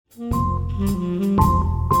And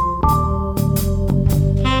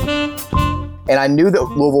I knew that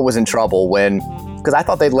Louisville was in trouble because I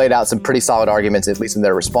thought they'd laid out some pretty solid arguments, at least in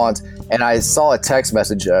their response. And I saw a text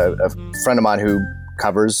message, a friend of mine who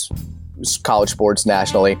covers college sports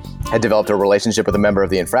nationally had developed a relationship with a member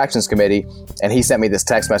of the infractions committee. And he sent me this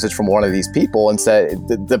text message from one of these people and said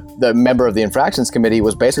the member of the infractions committee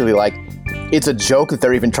was basically like, it's a joke that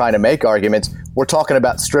they're even trying to make arguments. We're talking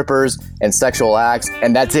about strippers and sexual acts,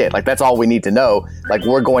 and that's it. Like, that's all we need to know. Like,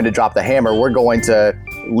 we're going to drop the hammer. We're going to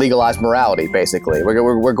legalize morality, basically.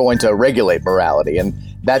 We're going to regulate morality. And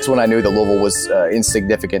that's when I knew that Louisville was in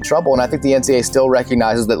significant trouble. And I think the NCAA still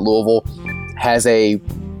recognizes that Louisville has a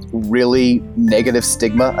really negative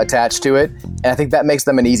stigma attached to it. And I think that makes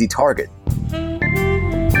them an easy target.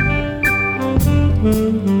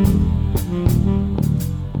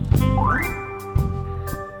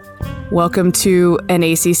 Welcome to an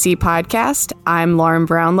ACC podcast. I'm Lauren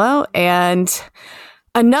Brownlow, and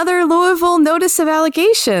another Louisville notice of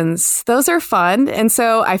allegations. Those are fun. And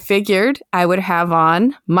so I figured I would have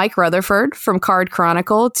on Mike Rutherford from Card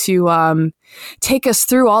Chronicle to take us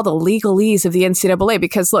through all the legalese of the NCAA.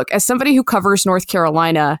 Because look, as somebody who covers North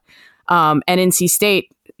Carolina and NC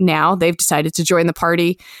State now, they've decided to join the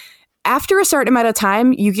party. After a certain amount of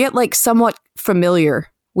time, you get like somewhat familiar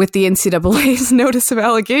with the NCAA's notice of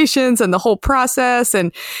allegations and the whole process.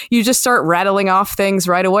 And you just start rattling off things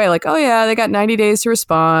right away. Like, oh yeah, they got 90 days to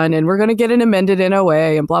respond and we're going to get an amended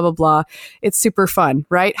NOA and blah, blah, blah. It's super fun,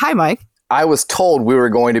 right? Hi, Mike. I was told we were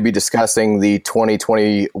going to be discussing the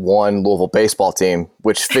 2021 Louisville baseball team,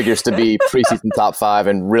 which figures to be preseason top 5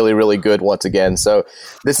 and really, really good once again. So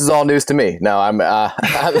this is all news to me. No,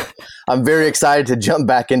 I'm very excited to jump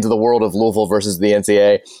back into the world of Louisville versus the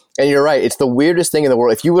NCAA. And you're right. It's the weirdest thing in the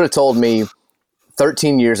world. If you would have told me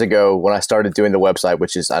 13 years ago when I started doing the website,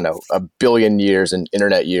 which is, I know, a billion years in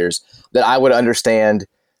internet years, that I would understand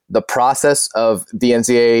the process of the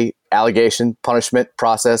NCAA allegation punishment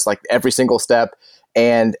process, like every single step,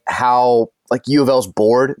 and how like U of L's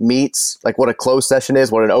board meets, like what a closed session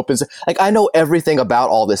is, what an open like I know everything about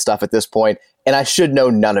all this stuff at this point, and I should know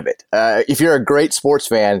none of it. If you're a great sports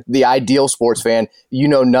fan, the ideal sports fan, you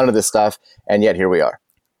know none of this stuff, and yet here we are.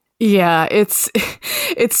 Yeah, it's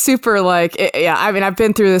super like, yeah, I mean, I've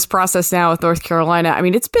been through this process now with North Carolina. I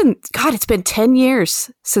mean, it's been 10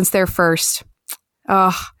 years since their first.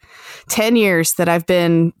 10 years that I've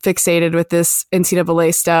been fixated with this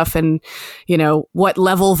NCAA stuff and, you know, what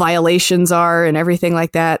level violations are and everything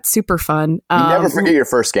like that. Super fun. You never forget your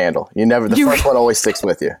first scandal. The first one always sticks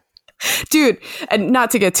with you. Dude, and not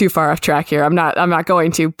to get too far off track here, I'm not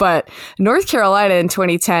going to, but North Carolina in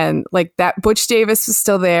 2010, like that Butch Davis was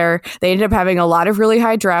still there. They ended up having a lot of really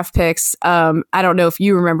high draft picks. I don't know if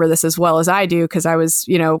you remember this as well as I do, because I was,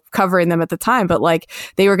 you know, covering them at the time, but like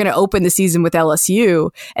they were going to open the season with LSU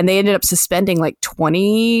and they ended up suspending like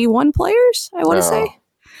 21 players, I want to say.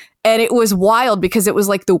 And it was wild because it was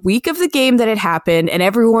like the week of the game that it happened and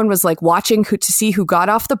everyone was like watching to see who got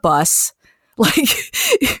off the bus. Like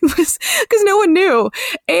it was because no one knew.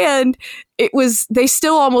 And they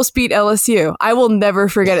still almost beat LSU. I will never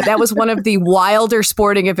forget it. That was one of the wilder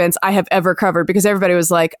sporting events I have ever covered because everybody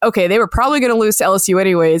was like, okay, they were probably going to lose to LSU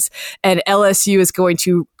anyways. And LSU is going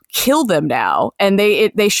to kill them now. And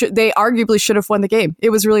they arguably should have won the game.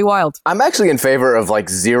 It was really wild. I'm actually in favor of like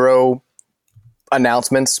zero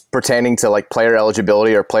announcements pertaining to like player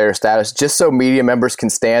eligibility or player status, just so media members can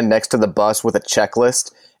stand next to the bus with a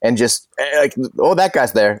checklist and just like, oh, that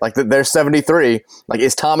guy's there. Like there's 73. Like,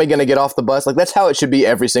 is Tommy going to get off the bus? Like, that's how it should be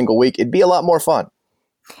every single week. It'd be a lot more fun.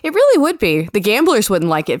 It really would be. The gamblers wouldn't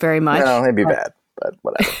like it very much. No, it'd be bad, but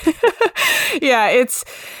whatever. Yeah,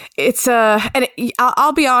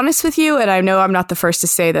 I'll be honest with you, and I know I'm not the first to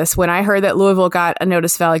say this. When I heard that Louisville got a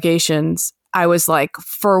notice of allegations, I was like,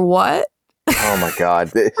 for what? Oh my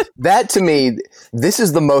God. That to me, this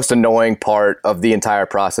is the most annoying part of the entire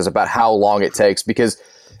process about how long it takes because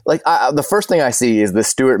like the first thing I see is the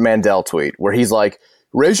Stuart Mandel tweet where he's like,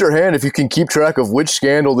 raise your hand if you can keep track of which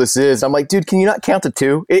scandal this is. I'm like, dude, can you not count to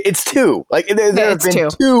 2? It's 2. Like there have been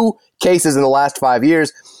 2 cases in the last 5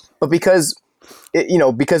 years, but because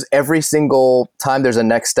every single time there's a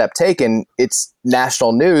next step taken, it's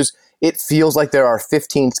national news. It feels like there are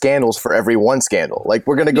 15 scandals for every one scandal. Like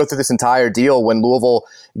we're going to go through this entire deal when Louisville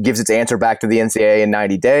gives its answer back to the NCAA in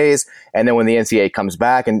 90 days. And then when the NCAA comes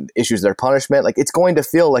back and issues their punishment, like it's going to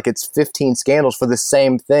feel like it's 15 scandals for the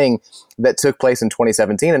same thing that took place in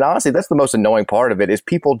 2017. And honestly, that's the most annoying part of it is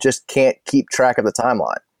people just can't keep track of the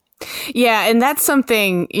timeline. Yeah, and that's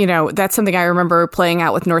something I remember playing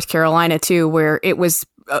out with North Carolina too, where it was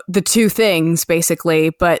the two things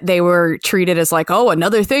basically, but they were treated as like, oh,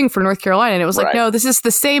 another thing for North Carolina. And it was like, no, this is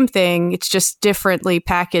the same thing. It's just differently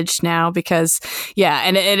packaged now because,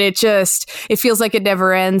 and it feels like it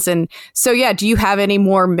never ends. And so, do you have any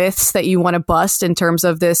more myths that you want to bust in terms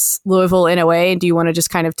of this Louisville NOA? And do you want to just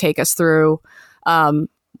kind of take us through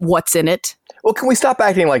what's in it? Well, can we stop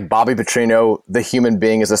acting like Bobby Petrino, the human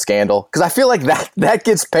being, is a scandal? Because I feel like that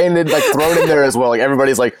gets painted, like thrown in there as well. Like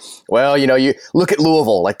everybody's like, well, you look at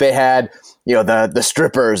Louisville, like they had, the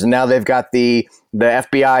strippers, and now they've got the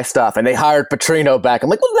FBI stuff, and they hired Petrino back.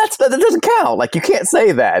 I'm like, well, that doesn't count. Like you can't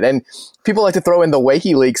say that. And people like to throw in the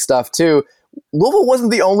WikiLeaks stuff too. Louisville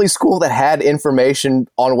wasn't the only school that had information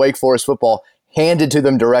on Wake Forest football handed to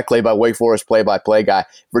them directly by Wake Forest play-by-play guy.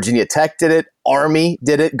 Virginia Tech did it. Army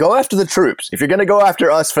did it. Go after the troops. If you're going to go after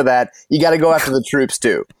us for that, you got to go after the troops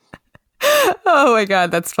too. Oh my God,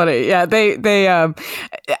 that's funny. Yeah,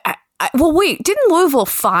 well, wait, didn't Louisville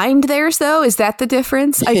find theirs though? Is that the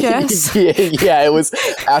difference, I guess? Yeah, it was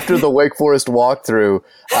after the Wake Forest walkthrough.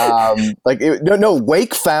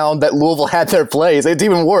 Wake found that Louisville had their plays. It's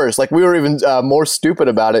even worse. Like we were even more stupid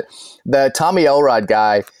about it. The Tommy Elrod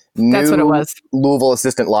guy knew That's what it was. Louisville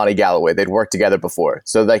assistant Lonnie Galloway. They'd worked together before.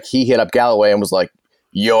 So like he hit up Galloway and was like,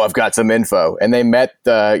 yo, I've got some info. And they met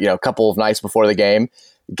a couple of nights before the game,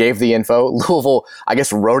 gave the info. Louisville, I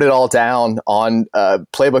guess, wrote it all down on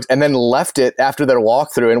playbooks and then left it after their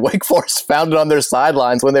walkthrough, and Wake Forest found it on their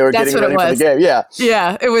sidelines when they were getting ready for the game.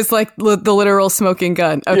 Yeah, it was like the literal smoking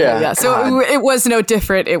gun. Okay, yeah. So it was no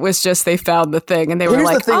different. It was just they found the thing and they were like,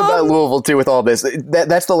 here's the thing about Louisville too with all this.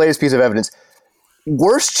 That's the latest piece of evidence.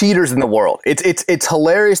 Worst cheaters in the world. It's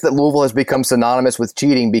hilarious that Louisville has become synonymous with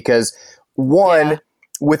cheating because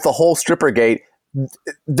with the whole Strippergate,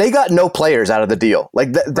 they got no players out of the deal.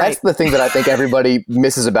 Like that's the thing that I think everybody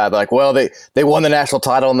misses about it. Like, well, they won the national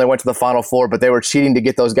title and they went to the Final Four, but they were cheating to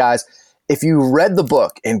get those guys. If you read the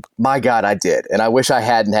book, and my God, I did, and I wish I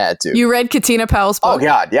hadn't had to. You read Katina Powell's book? Oh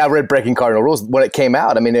God, yeah, I read Breaking Cardinal Rules when it came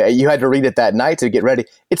out. I mean, you had to read it that night to get ready.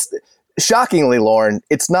 It's shockingly, Lauren,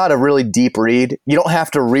 it's not a really deep read. You don't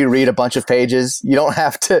have to reread a bunch of pages. You don't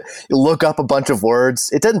have to look up a bunch of words.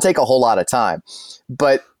 It doesn't take a whole lot of time.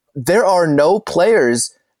 But there are no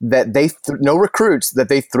players that no recruits that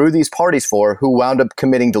they threw these parties for who wound up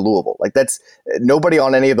committing to Louisville. Like that's nobody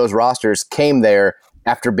on any of those rosters came there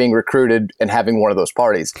after being recruited and having one of those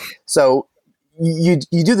parties. So you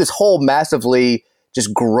do this whole massively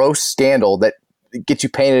just gross scandal that get you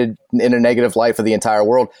painted in a negative light for the entire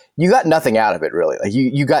world. You got nothing out of it, really. Like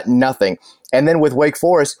you got nothing. And then with Wake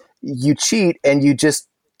Forest, you cheat and you just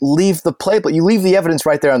leave the play, but you leave the evidence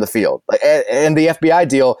right there on the field. And the FBI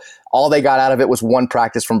deal, all they got out of it was one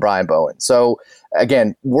practice from Brian Bowen. So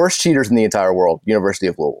again, worst cheaters in the entire world, University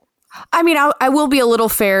of Louisville. I mean, I will be a little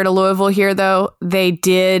fair to Louisville here, though. They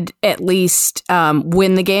did at least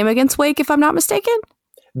win the game against Wake, if I'm not mistaken.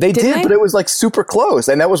 They did, but it was like super close.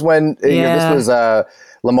 And that was when this was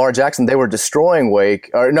Lamar Jackson. They were destroying Wake.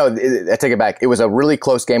 Or no, I take it back. It was a really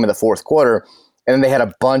close game in the fourth quarter. And then they had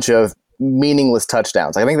a bunch of meaningless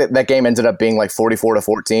touchdowns. I think that game ended up being like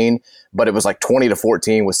 44-14, but it was like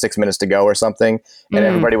 20-14 with 6 minutes to go or something. And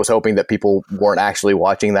everybody was hoping that people weren't actually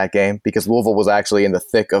watching that game because Louisville was actually in the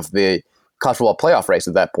thick of the college football playoff race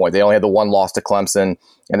at that point. They only had the one loss to Clemson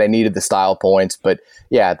and they needed the style points. But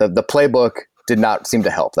yeah, the playbook did not seem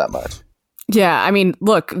to help that much. Yeah, I mean,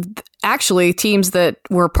 look, actually, teams that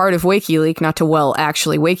were part of WikiLeaks, not to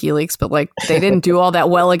actually WikiLeaks, but like they didn't do all that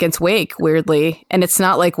well against Wake, weirdly. And it's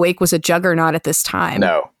not like Wake was a juggernaut at this time.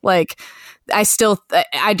 No. Like, I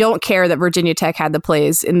don't care that Virginia Tech had the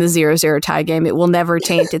plays in the 0-0 tie game. It will never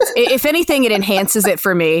taint it. If anything, it enhances it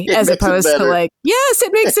for me as opposed to like, yes,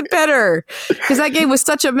 it makes it better. Because that game was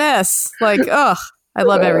such a mess. Like, I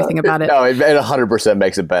love everything about it. No, it 100%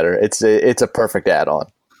 makes it better. It's a perfect add-on.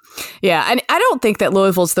 Yeah, and I don't think that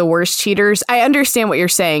Louisville's the worst cheaters. I understand what you're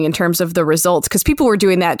saying in terms of the results, because people were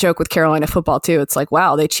doing that joke with Carolina football too. It's like,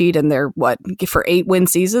 wow, they cheat and they're for 8-win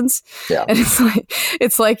seasons? Yeah. And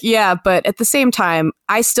it's like, yeah, but at the same time,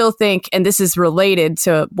 I still think, and this is related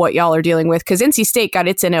to what y'all are dealing with, because NC State got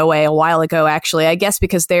its NOA a while ago, actually, I guess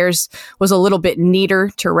because theirs was a little bit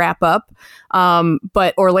neater to wrap up.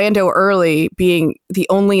 But Orlando Early being the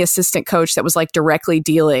only assistant coach that was like directly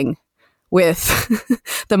dealing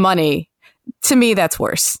with the money, to me, that's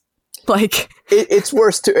worse. Like it's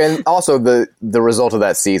worse too. And also the result of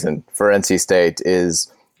that season for NC State is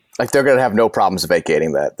like they're going to have no problems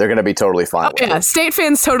vacating that. They're going to be totally fine with it. State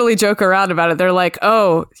fans totally joke around about it. They're like,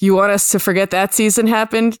 oh, you want us to forget that season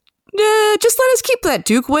happened? Just let us keep that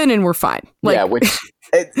Duke win and we're fine. Like, yeah, which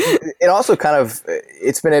it also kind of,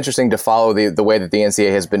 it's been interesting to follow the way that the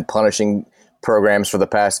NCAA has been punishing programs for the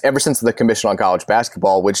past, ever since the Commission on College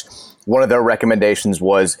Basketball, which one of their recommendations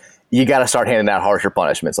was you got to start handing out harsher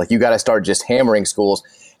punishments. Like you got to start just hammering schools.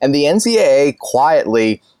 And the NCAA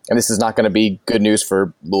quietly, and this is not going to be good news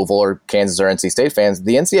for Louisville or Kansas or NC State fans,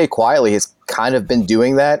 the NCAA quietly has kind of been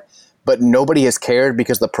doing that, but nobody has cared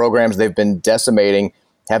because the programs they've been decimating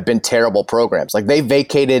have been terrible programs. Like they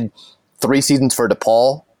vacated 3 seasons for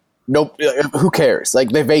DePaul. Nope, who cares? Like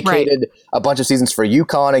they vacated a bunch of seasons for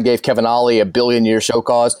UConn and gave Kevin Ollie a billion-year show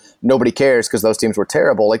cause. Nobody cares because those teams were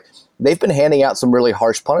terrible. Like they've been handing out some really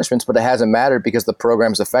harsh punishments, but it hasn't mattered because the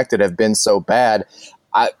programs affected have been so bad.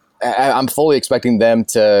 I'm fully expecting them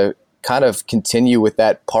to kind of continue with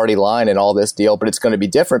that party line and all this deal, but it's going to be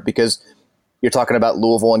different because you're talking about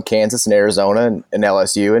Louisville and Kansas and Arizona and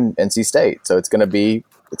LSU and NC State. So it's going to be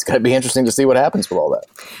interesting to see what happens with all that.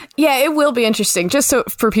 Yeah, it will be interesting. Just so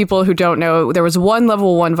for people who don't know, there was 1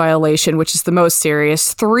 level 1 violation, which is the most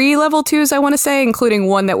serious. 3 level 2s, I want to say, including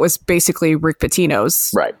one that was basically Rick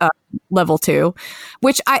Pitino's level 2,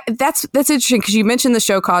 which that's interesting because you mentioned the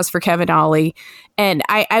show cause for Kevin Ollie. And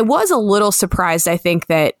I was a little surprised, I think,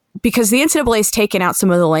 that because the NCAA has taken out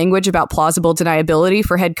some of the language about plausible deniability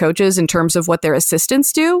for head coaches in terms of what their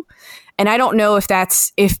assistants do. And I don't know if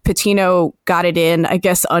Pitino got it in, I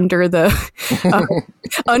guess, under the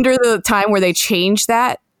under the time where they changed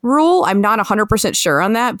that rule. I'm not 100% sure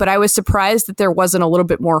on that, but I was surprised that there wasn't a little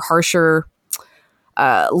bit more harsher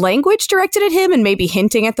language directed at him and maybe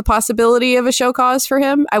hinting at the possibility of a show cause for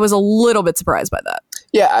him. I was a little bit surprised by that.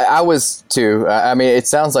 Yeah, I was too. I mean, it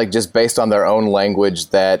sounds like just based on their own language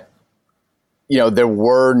that, there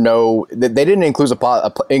were they didn't include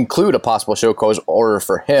a possible show cause order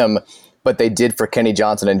for him, but they did for Kenny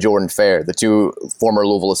Johnson and Jordan Fair, the 2 former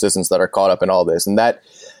Louisville assistants that are caught up in all this. And that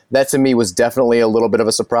to me was definitely a little bit of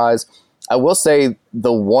a surprise. I will say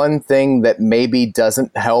the one thing that maybe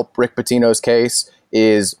doesn't help Rick Pitino's case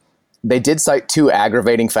is they did cite 2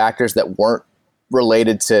 aggravating factors that weren't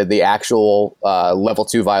related to the actual level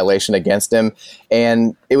 2 violation against him.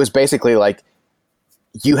 And it was basically like,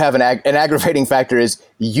 you have an aggravating factor is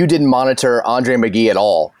you didn't monitor Andre McGee at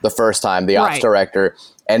all the first time, the ops director,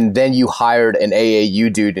 and then you hired an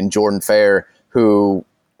AAU dude in Jordan Fair who,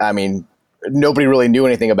 I mean, nobody really knew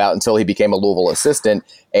anything about until he became a Louisville assistant,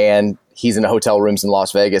 and he's in hotel rooms in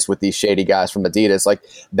Las Vegas with these shady guys from Adidas. Like,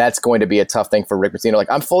 that's going to be a tough thing for Rick Pitino.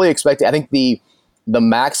 Like, I'm fully expecting, I think the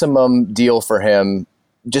maximum deal for him,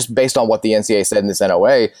 just based on what the NCAA said in this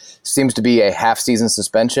NOA, seems to be a half-season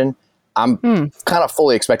suspension. I'm kind of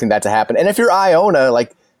fully expecting that to happen. And if you're Iona,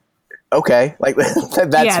 like, okay, like that's fine.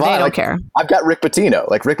 They don't care. care. I've got Rick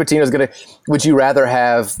Pitino. Like, Rick Pitino's going to, would you rather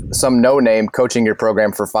have some no-name coaching your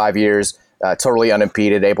program for 5 years, totally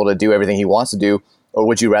unimpeded, able to do everything he wants to do? Or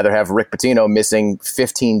would you rather have Rick Pitino missing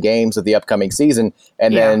 15 games of the upcoming season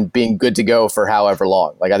and then being good to go for however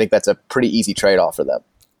long? Like, I think that's a pretty easy trade-off for them.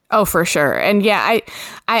 Oh, for sure. And yeah,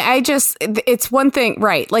 I just, it's one thing,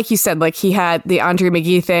 right? Like you said, like he had the Andre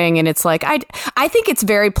McGee thing, and it's like, I think it's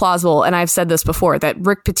very plausible, and I've said this before, that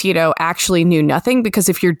Rick Pitino actually knew nothing, because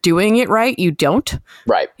if you're doing it right, you don't.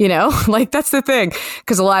 Right. Like that's the thing.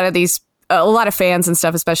 Because a lot of fans and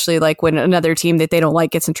stuff, especially like when another team that they don't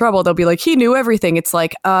like gets in trouble, they'll be like, he knew everything. It's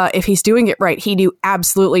like, if he's doing it right, he knew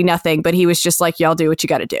absolutely nothing, but he was just like, y'all do what you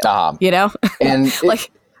got to do, And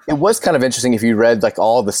like, it was kind of interesting if you read like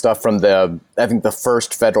all the stuff from I think the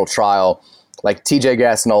first federal trial, like TJ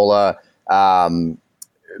Gasnola, Manish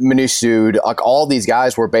Sood, like all these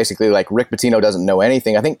guys were basically like, Rick Pitino doesn't know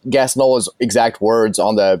anything. I think Gasnola's exact words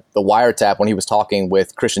on the wiretap when he was talking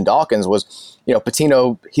with Christian Dawkins was,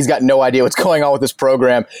 Pitino, he's got no idea what's going on with this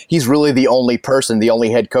program. He's really the only person, the only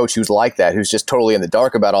head coach who's like that, who's just totally in the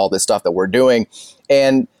dark about all this stuff that we're doing.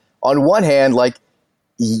 And on one hand, like,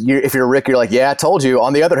 if you're Rick, you're like, yeah, I told you.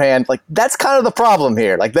 On the other hand, like, that's kind of the problem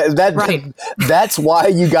here. Like that's why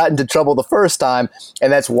you got into trouble the first time,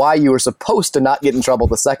 and that's why you were supposed to not get in trouble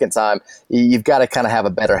the second time. You've got to kind of have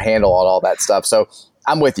a better handle on all that stuff. So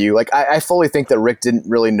I'm with you. Like, I fully think that Rick didn't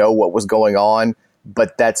really know what was going on,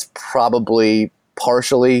 but that's probably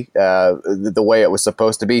partially the way it was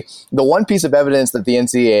supposed to be. The one piece of evidence that the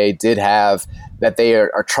NCAA did have that they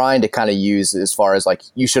are trying to kind of use as far as like,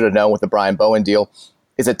 you should have known with the Brian Bowen deal,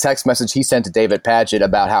 is a text message he sent to David Padgett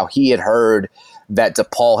about how he had heard that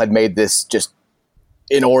DePaul had made this just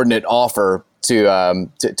inordinate offer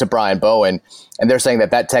to Brian Bowen. And they're saying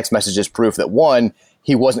that text message is proof that, one,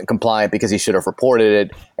 he wasn't compliant because he should have reported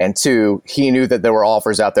it, and two, he knew that there were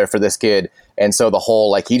offers out there for this kid. And so the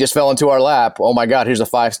whole, like, he just fell into our lap, oh my God, here's a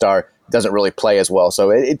 5-star, doesn't really play as well.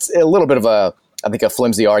 So it's a little bit of I think a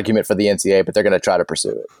flimsy argument for the NCAA, but they're going to try to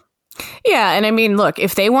pursue it. Yeah. And I mean, look,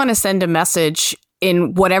 if they want to send a message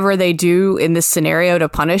in whatever they do in this scenario to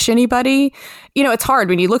punish anybody. You know, it's hard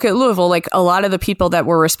when you look at Louisville, like a lot of the people that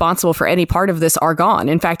were responsible for any part of this are gone.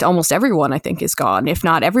 In fact, almost everyone I think is gone, if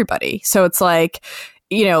not everybody. So it's like,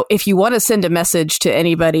 you know, if you want to send a message to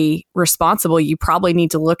anybody responsible, you probably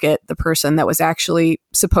need to look at the person that was actually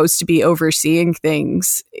supposed to be overseeing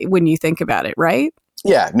things when you think about it, right?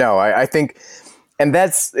 Yeah, no, I think, and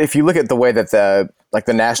that's, if you look at the way that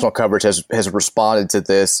the national coverage has responded to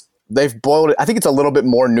this, they've boiled it. I think it's a little bit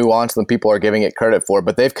more nuanced than people are giving it credit for,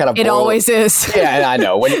 but they've kind of it always is. Yeah, I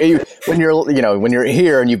know. When you're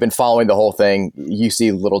here and you've been following the whole thing, you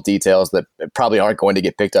see little details that probably aren't going to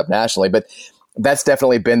get picked up nationally, but that's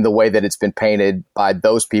definitely been the way that it's been painted by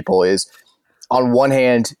those people. Is on one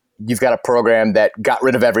hand, you've got a program that got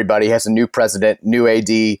rid of everybody, has a new president, new AD,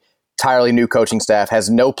 entirely new coaching staff, has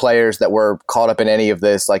no players that were caught up in any of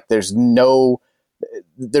this. Like there's no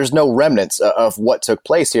remnants of what took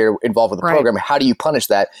place here involved with the program. How do you punish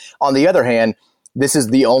that? On the other hand, this is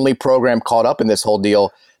the only program caught up in this whole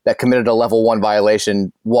deal that committed a level 1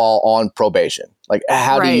 viation while on probation. Like,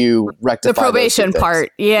 how do you rectify the probation part?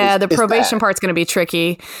 Yeah, the probation part's going to be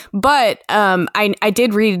tricky. But I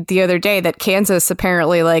did read the other day that Kansas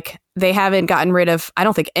apparently, like, they haven't gotten rid of, I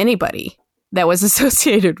don't think, anybody that was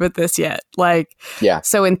associated with this yet. Like, yeah.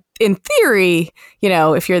 So in theory, you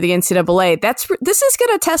know, if you're the NCAA, this is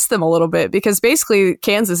going to test them a little bit, because basically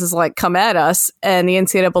Kansas is like, come at us, and the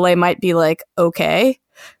NCAA might be like, okay,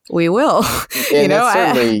 we will. And it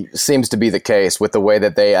certainly seems to be the case with the way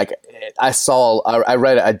that they. I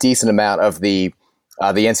read a decent amount of the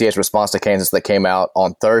NCAA's response to Kansas that came out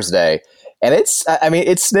on Thursday. And it's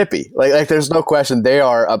snippy. Like there's no question they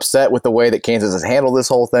are upset with the way that Kansas has handled this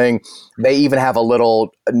whole thing. They even have a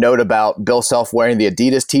little note about Bill Self wearing the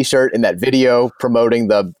Adidas t-shirt in that video promoting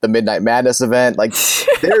the Midnight Madness event. Like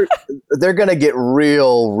they're going to get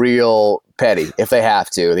real petty if they have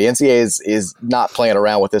to. The NCAA is not playing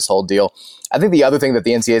around with this whole deal. I think the other thing that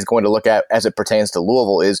the NCAA is going to look at as it pertains to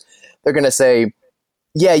Louisville is they're going to say,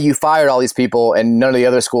 yeah, you fired all these people and none of the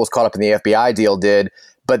other schools caught up in the FBI deal did.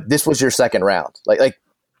 But this was your second round. Like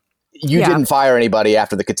you didn't fire anybody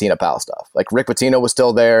after the Katina Powell stuff. Like Rick Pitino was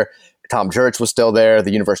still there. Tom Jurich was still there.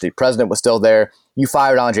 The university president was still there. You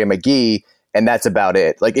fired Andre McGee, and that's about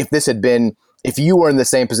it. Like if you were in the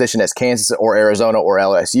same position as Kansas or Arizona or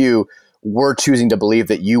LSU, we're choosing to believe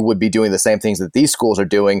that you would be doing the same things that these schools are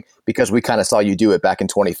doing because we kind of saw you do it back in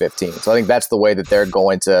 2015. So I think that's the way that they're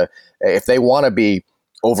going to, if they want to be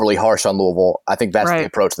overly harsh on Louisville, I think that's the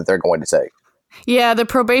approach that they're going to take. Yeah, the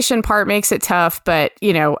probation part makes it tough, but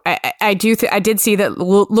you know, I did see that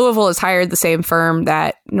Louisville has hired the same firm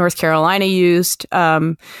that North Carolina used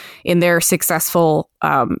in their successful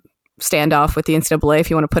standoff with the NCAA, if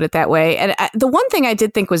you want to put it that way. And the one thing I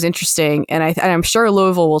did think was interesting, and I'm sure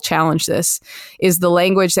Louisville will challenge this, is the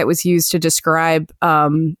language that was used to describe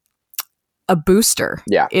a booster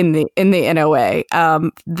in the NOA.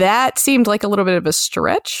 That seemed like a little bit of a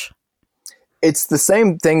stretch. It's the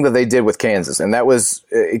same thing that they did with Kansas. And that was,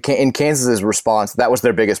 in Kansas's response, that was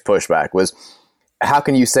their biggest pushback, was how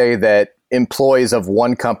can you say that employees of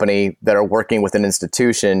one company that are working with an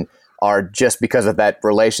institution are, just because of that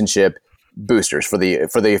relationship, boosters for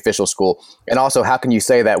the official school? And also, how can you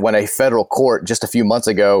say that when a federal court just a few months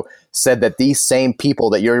ago said that these same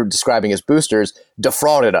people that you're describing as boosters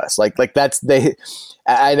defrauded us? Like that's,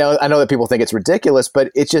 I know that people think it's ridiculous,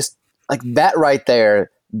 but it's just like that right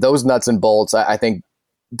there. Those nuts and bolts, I think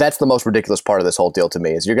that's the most ridiculous part of this whole deal to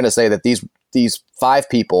me, is you're going to say that these 5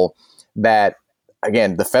 people that,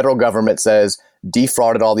 again, the federal government says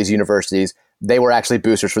defrauded all these universities, they were actually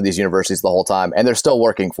boosters for these universities the whole time, and they're still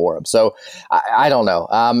working for them. So I don't know.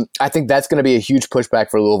 I think that's going to be a huge pushback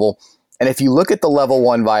for Louisville. And if you look at the level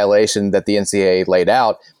 1 violation that the NCAA laid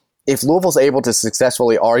out, if Louisville's able to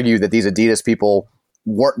successfully argue that these Adidas people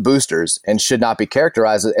weren't boosters and should not be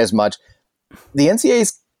characterized as much, the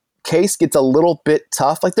NCAA's case gets a little bit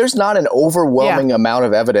tough. Like there's not an overwhelming amount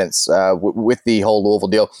of evidence with the whole Louisville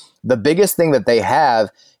deal. The biggest thing that they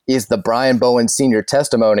have is the Brian Bowen Sr.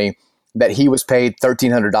 testimony that he was paid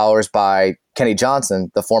 $1,300 by Kenny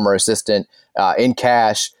Johnson, the former assistant, in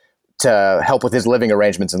cash to help with his living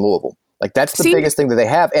arrangements in Louisville. Like that's the biggest thing that they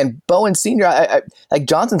have. And Bowen Sr., like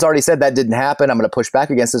Johnson's already said that didn't happen. I'm going to push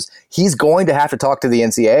back against this. He's going to have to talk to the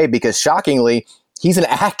NCAA because, shockingly, he's an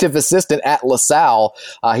active assistant at LaSalle.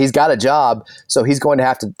 He's got a job, so he's going to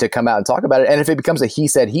have to come out and talk about it. And if it becomes a he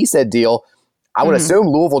said deal, I would assume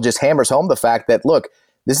Louisville just hammers home the fact that, look,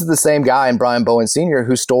 this is the same guy in Brian Bowen Sr.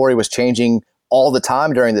 whose story was changing all the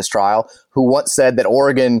time during this trial, who once said that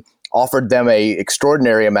Oregon offered them a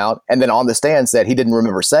extraordinary amount, and then on the stand said he didn't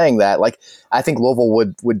remember saying that. Like, I think Louisville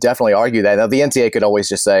would definitely argue that. Now, the NCAA could always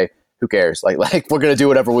just say, who cares? Like we're going to do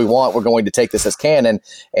whatever we want. We're going to take this as canon,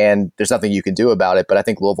 and there's nothing you can do about it. But I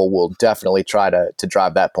think Louisville will definitely try to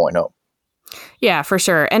drive that point home. Yeah, for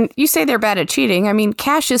sure. And you say they're bad at cheating. I mean,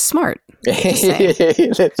 Cash is smart.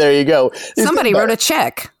 There you go. Somebody wrote a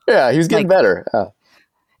check. Yeah, he was getting better.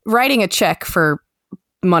 Writing a check for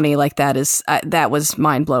money like that is that was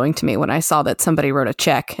mind blowing to me when I saw that somebody wrote a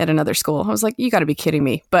check at another school. I was like, you got to be kidding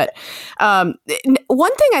me. But one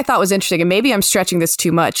thing I thought was interesting, and maybe I'm stretching this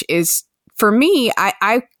too much, is for me,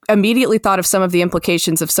 I immediately thought of some of the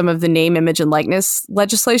implications of some of the name, image, and likeness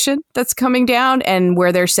legislation that's coming down, and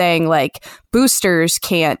where they're saying like boosters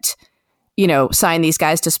can't, sign these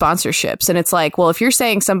guys to sponsorships. And it's like, well, if you're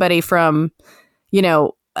saying somebody from,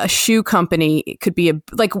 a shoe company, it could be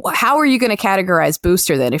how are you going to categorize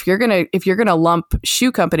booster then? If you're going to lump shoe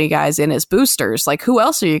company guys in as boosters, like who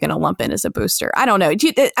else are you going to lump in as a booster? I don't know. I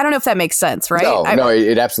don't know if that makes sense, right? No,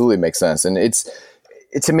 it absolutely makes sense. And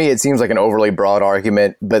to me, it seems like an overly broad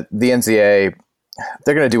argument, but the NCAA,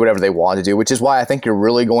 they're going to do whatever they want to do, which is why I think you're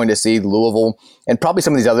really going to see Louisville and probably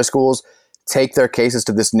some of these other schools take their cases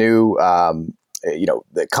to this new,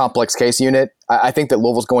 the complex case unit. I think that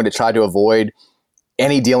Louisville's going to try to avoid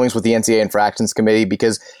any dealings with the NCAA Infractions Committee,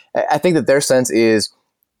 because I think that their sense is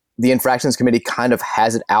the Infractions Committee kind of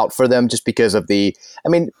has it out for them just because of if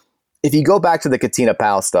you go back to the Katina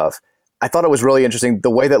Powell stuff, I thought it was really interesting the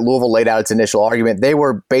way that Louisville laid out its initial argument. They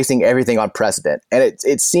were basing everything on precedent. And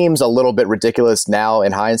it seems a little bit ridiculous now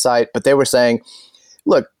in hindsight, but they were saying,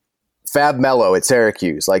 look, Fab Melo at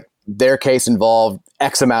Syracuse, like their case involved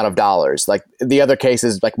X amount of dollars. Like the other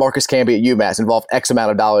cases, like Marcus Camby at UMass, involved X amount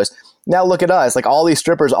of dollars. Now look at us, like all these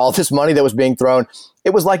strippers, all this money that was being thrown,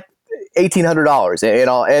 it was like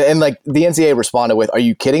 $1,800, and like the NCAA responded with, are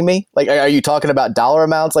you kidding me? Like, are you talking about dollar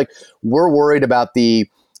amounts? Like, we're worried about the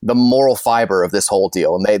moral fiber of this whole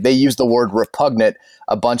deal. And they used the word repugnant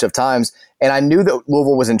a bunch of times. And I knew that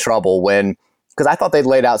Louisville was in trouble because I thought they'd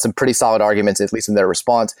laid out some pretty solid arguments, at least in their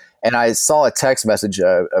response. And I saw a text message,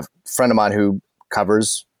 a friend of mine who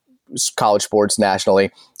covers college sports nationally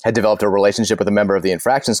had developed a relationship with a member of the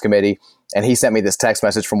Infractions Committee. And he sent me this text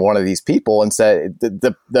message from one of these people and said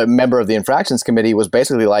the member of the Infractions Committee was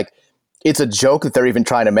basically like, it's a joke that they're even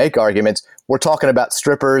trying to make arguments. We're talking about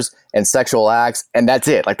strippers and sexual acts, and that's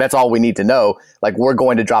it. Like, that's all we need to know. Like, we're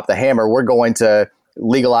going to drop the hammer. We're going to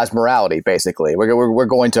legalize morality, basically. We're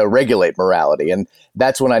going to regulate morality. And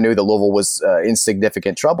that's when I knew that Louisville was in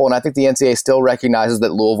significant trouble. And I think the NCAA still recognizes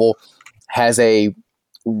that Louisville has a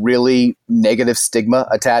really negative stigma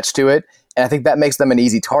attached to it. And I think that makes them an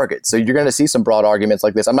easy target. So you're going to see some broad arguments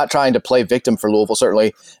like this. I'm not trying to play victim for Louisville.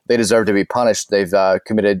 Certainly, they deserve to be punished. They've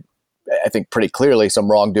committed, I think, pretty clearly some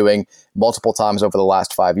wrongdoing multiple times over the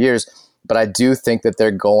last 5 years. But I do think that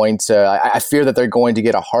they're going to, I fear that they're going to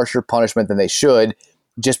get a harsher punishment than they should,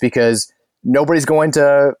 just because nobody's going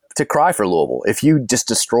to cry for Louisville. If you just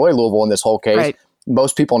destroy Louisville in this whole case, right,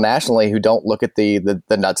 most people nationally who don't look at the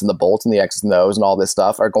nuts and the bolts and the X's and O's and all this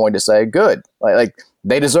stuff are going to say, good, like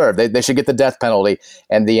they deserve, they should get the death penalty.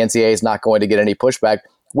 And the NCAA is not going to get any pushback,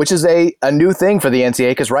 which is a new thing for the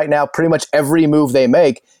NCAA, because right now pretty much every move they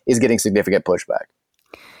make is getting significant pushback.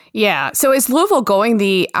 Yeah. So is Louisville going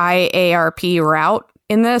the IARP route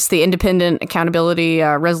in this, the Independent Accountability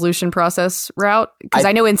Resolution Process route? Because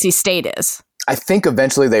I know NC State is. I think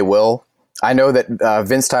eventually they will. I know that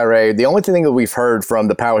Vince Tyra, the only thing that we've heard from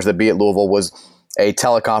the powers that be at Louisville was a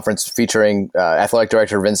teleconference featuring athletic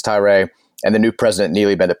director Vince Tyra and the new president,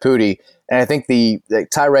 Neely Bendapudi. And I think the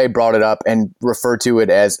Tyra brought it up and referred to it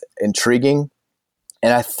as intriguing.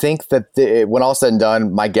 And I think that when all said and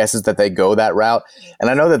done, my guess is that they go that route. And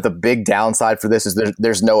I know that the big downside for this is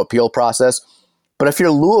there's no appeal process. But if you're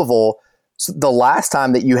Louisville, the last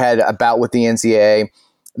time that you had a bout with the NCAA,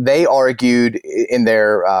 they argued in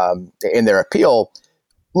their appeal,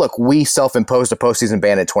 look, we self-imposed a postseason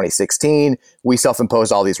ban in 2016. We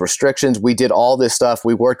self-imposed all these restrictions. We did all this stuff.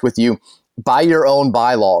 We worked with you. By your own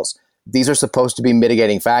bylaws, these are supposed to be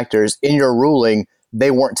mitigating factors. In your ruling,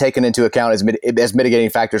 they weren't taken into account as mitigating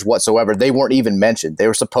factors whatsoever. They weren't even mentioned. They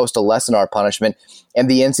were supposed to lessen our punishment. And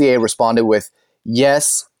the NCAA responded with,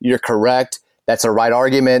 yes, you're correct. That's a right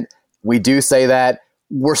argument. We do say that.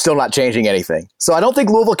 We're still not changing anything. So I don't think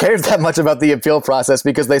Louisville cares that much about the appeal process,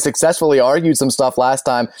 because they successfully argued some stuff last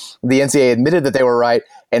time. The NCAA admitted that they were right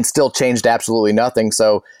and still changed absolutely nothing.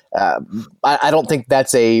 So I don't think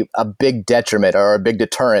that's a big detriment or a big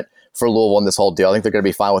deterrent for Louisville in this whole deal. I think they're going to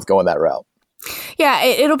be fine with going that route. Yeah,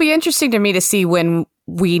 it'll be interesting to me to see when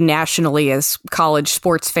we nationally as college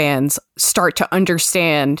sports fans start to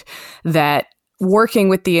understand that working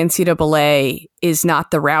with the NCAA is not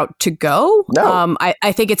the route to go. No.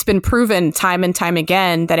 I think it's been proven time and time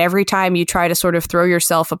again that every time you try to sort of throw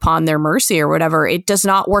yourself upon their mercy or whatever, it does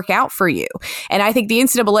not work out for you. And I think the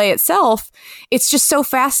NCAA itself, it's just so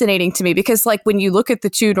fascinating to me because like when you look at the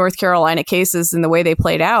two North Carolina cases and the way they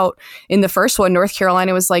played out, in the first one, North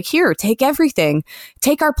Carolina was like, here, take everything.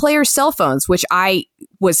 Take our players' cell phones, which I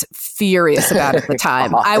was furious about at the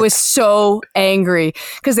time. I was so angry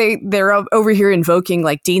because they're over here invoking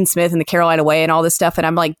like Dean Smith and the Carolina Way and all this stuff. And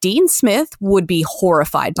I'm like, Dean Smith would be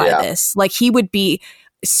horrified by this. Like he would be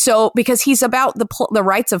so, because he's about the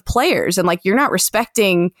rights of players and like, you're not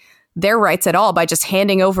respecting their rights at all by just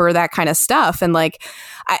handing over that kind of stuff and like,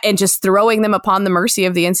 and just throwing them upon the mercy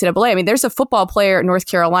of the NCAA. I mean, there's a football player at North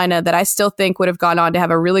Carolina that I still think would have gone on to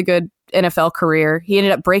have a really good NFL career. He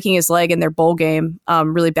ended up breaking his leg in their bowl game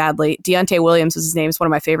really badly. Deontay Williams was his name. He's one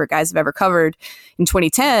of my favorite guys I've ever covered in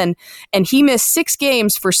 2010. And he missed 6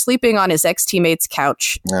 games for sleeping on his ex-teammate's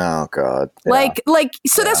couch. Oh, God. Yeah.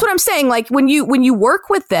 So that's what I'm saying. Like when you work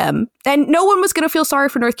with them, and no one was going to feel sorry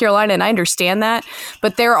for North Carolina, and I understand that,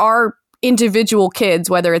 but there are individual kids,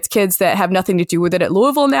 whether it's kids that have nothing to do with it at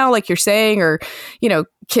Louisville now, like you're saying, or, you know,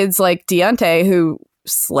 kids like Deontay who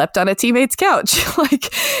slept on a teammate's couch,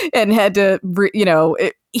 like, and had to,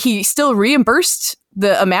 he still reimbursed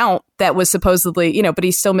the amount that was supposedly, you know, but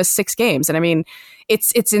he still missed 6 games. And I mean,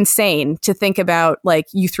 it's insane to think about, like,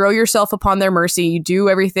 you throw yourself upon their mercy, you do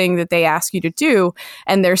everything that they ask you to do,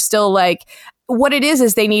 and they're still like, what it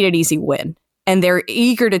is they need an easy win. And they're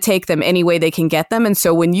eager to take them any way they can get them. And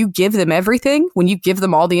so when you give them everything, when you give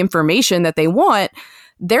them all the information that they want,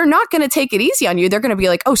 they're not going to take it easy on you. They're going to be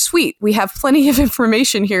like, oh, sweet, we have plenty of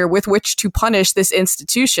information here with which to punish this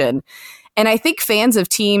institution. And I think fans of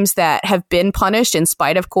teams that have been punished in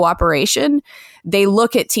spite of cooperation, they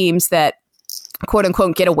look at teams that, quote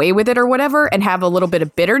unquote, get away with it or whatever and have a little bit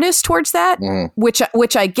of bitterness towards that,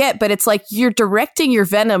 which I get. But it's like you're directing your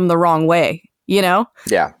venom the wrong way, you know?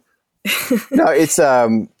 Yeah. No, it's,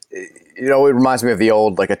 it reminds me of the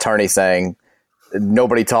old like attorney saying,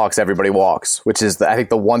 nobody talks, everybody walks, which is, I think,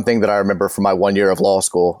 the one thing that I remember from my 1 year of law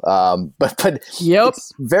school. But yep,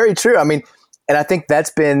 it's very true. I mean, and I think that's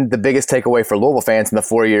been the biggest takeaway for Louisville fans in the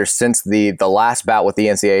 4 years since the last bout with the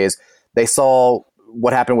NCAA is they saw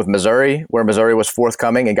what happened with Missouri, where Missouri was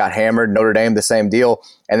forthcoming and got hammered. Notre Dame, the same deal.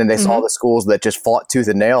 And then they saw the schools that just fought tooth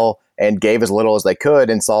and nail and gave as little as they could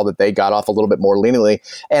and saw that they got off a little bit more leniently.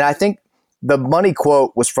 And I think the money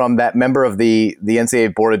quote was from that member of the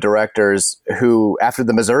NCAA board of directors who, after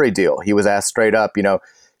the Missouri deal, he was asked straight up, you know,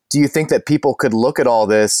 do you think that people could look at all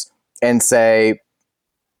this and say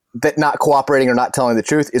that not cooperating or not telling the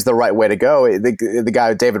truth is the right way to go? The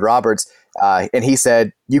guy, David Roberts, and he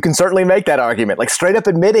said, you can certainly make that argument, like straight up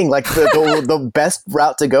admitting like the best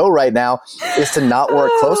route to go right now is to not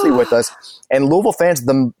work closely with us. And Louisville fans,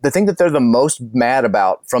 the thing that they're the most mad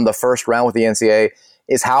about from the first round with the NCAA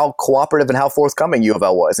is how cooperative and how forthcoming U of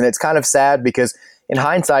L was. And it's kind of sad because in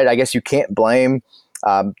hindsight, I guess you can't blame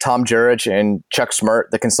Tom Jurich and Chuck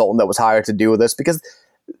Smirt, the consultant that was hired to deal with this, because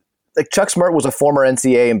like Chuck Smirt was a former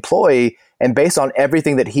NCAA employee, and based on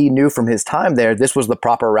everything that he knew from his time there, this was the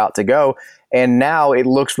proper route to go. And now it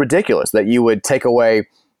looks ridiculous that you would take away,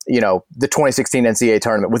 you know, the 2016 NCAA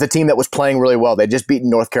tournament with a team that was playing really well. They just beaten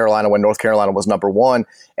North Carolina when North Carolina was number 1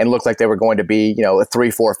 and looked like they were going to be, you know, a 3,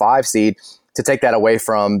 4, 5 seed. To take that away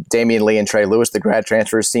from Damian Lee and Trey Lewis, the grad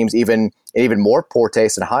transfers, seems even more poor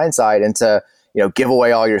taste in hindsight. And to, you know, give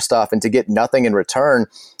away all your stuff and to get nothing in return.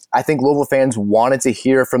 I think Louisville fans wanted to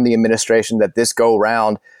hear from the administration that this go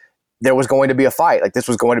round, there was going to be a fight, like this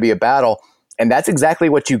was going to be a battle. And that's exactly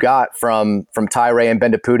what you got from Tyree and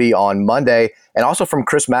Bendapudi on Monday, and also from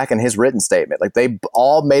Chris Mack in his written statement. Like they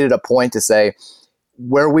all made it a point to say,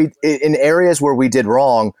 in areas where we did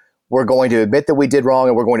wrong, we're going to admit that we did wrong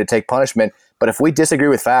and we're going to take punishment. But if we disagree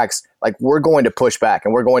with facts, like we're going to push back,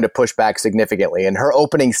 and we're going to push back significantly. In her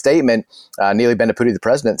opening statement, Neely Bendapudi, the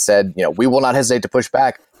president, said, you know, we will not hesitate to push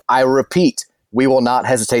back. I repeat, we will not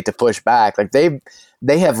hesitate to push back. Like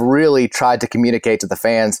they have really tried to communicate to the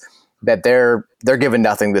fans that they're giving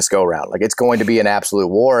nothing this go round. Like it's going to be an absolute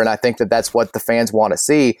war. And I think that that's what the fans want to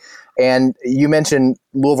see. And you mentioned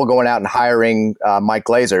Louisville going out and hiring Mike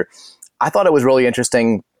Glazer. I thought it was really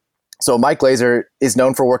interesting. So Mike Glazer is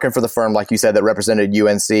known for working for the firm, like you said, that represented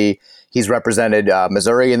UNC. He's represented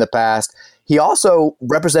Missouri in the past. He also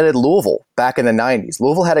represented Louisville back in the 90s.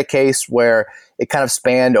 Louisville had a case where it kind of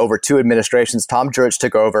spanned over 2 administrations. Tom Jurich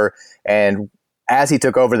took over, and as he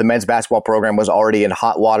took over, the men's basketball program was already in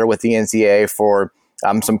hot water with the NCAA for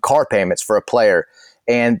some car payments for a player.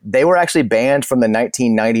 and they were actually banned from the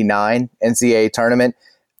 1999 NCAA tournament.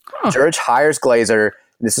 George hires Glazer.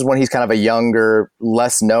 This is when he's kind of a younger,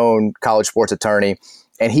 less known college sports attorney.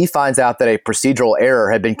 And he finds out that a procedural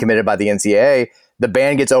error had been committed by the NCAA. The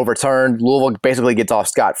ban gets overturned. Louisville basically gets off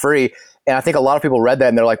scot-free. And I think a lot of people read that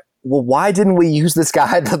and they're like, well, why didn't we use this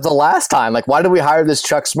guy the last time? Like, why did we hire this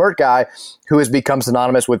Chuck Smirt guy who has become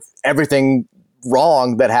synonymous with everything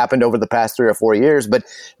wrong that happened over the past 3 or 4 years? But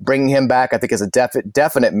bringing him back, I think, is a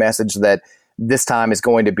definite message that this time is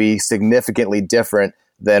going to be significantly different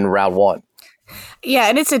than round one. Yeah,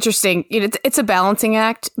 and it's interesting. It's a balancing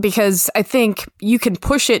act because I think you can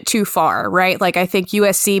push it too far, right? Like I think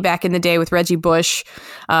USC back in the day with Reggie Bush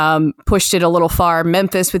pushed it a little far.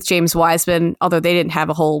 Memphis with James Wiseman, although they didn't have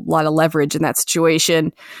a whole lot of leverage in that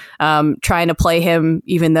situation, trying to play him,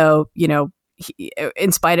 even though,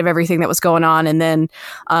 in spite of everything that was going on. And then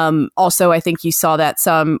also, I think you're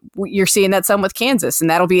seeing that some with Kansas, and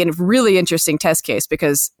that'll be a really interesting test case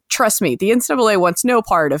because trust me, the NCAA wants no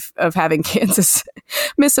part of having Kansas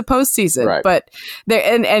miss a postseason. Right. But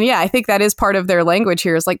and yeah, I think that is part of their language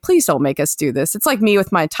here is like, please don't make us do this. It's like me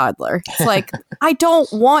with my toddler. It's like, I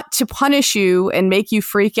don't want to punish you and make you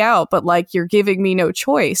freak out, but like you're giving me no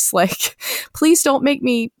choice. Like, please don't make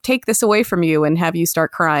me take this away from you and have you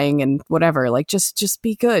start crying and whatever. Like, just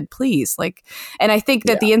be good, please. Like, and I think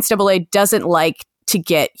that the NCAA doesn't like to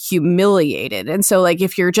get humiliated. And so like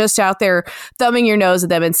if you're just out there thumbing your nose at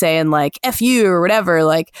them and saying like F you or whatever,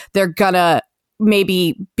 like they're gonna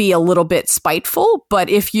maybe be a little bit spiteful. But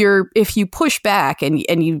if you push back and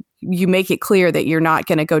you make it clear that you're not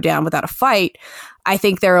gonna go down without a fight, I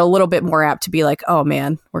think they're a little bit more apt to be like, oh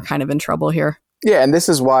man, we're kind of in trouble here. Yeah, and this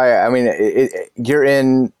is why, I mean, you're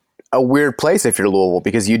in a weird place if you're Louisville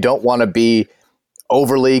because you don't want to be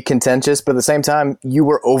overly contentious, but at the same time, you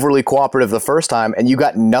were overly cooperative the first time and you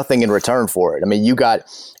got nothing in return for it. I mean, you got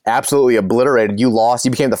absolutely obliterated. You lost.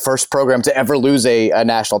 You became the first program to ever lose a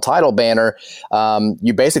national title banner.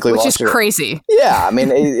 You basically lost. Which is crazy. Yeah. I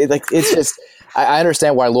mean, it's just, I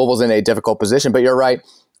understand why Louisville's in a difficult position, but you're right.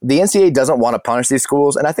 The NCAA doesn't want to punish these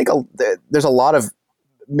schools. And I think there's a lot of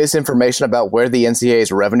misinformation about where the NCAA's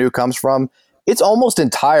revenue comes from. It's almost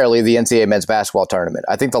entirely the NCAA men's basketball tournament.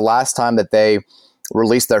 I think the last time that they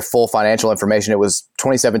released their full financial information, it was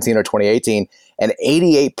 2017 or 2018, and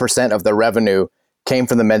 88% of the revenue came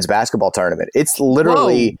from the men's basketball tournament. It's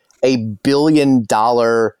literally $1 billion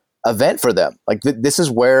event for them. Like this is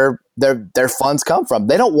where their funds come from.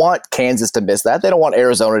 They don't want Kansas to miss that. They don't want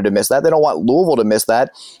Arizona to miss that. They don't want Louisville to miss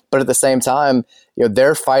that. But at the same time,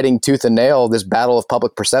 they're fighting tooth and nail this battle of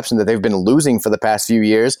public perception that they've been losing for the past few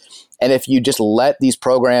years. And if you just let these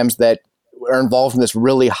programs that are involved in this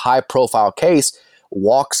really high profile case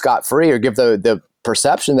walk scot-free or give the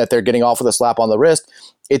perception that they're getting off with a slap on the wrist,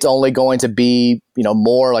 it's only going to be,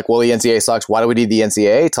 more like, well, the NCAA sucks. Why do we need the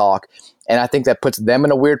NCAA talk? And I think that puts them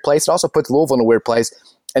in a weird place. It also puts Louisville in a weird place.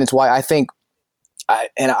 And it's why I think,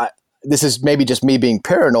 this is maybe just me being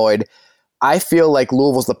paranoid, I feel like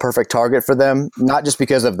Louisville's the perfect target for them, not just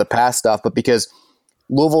because of the past stuff, but because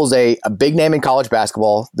Louisville's a big name in college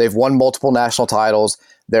basketball. They've won multiple national titles.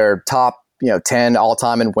 They're top 10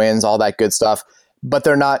 all-time in wins, all that good stuff. But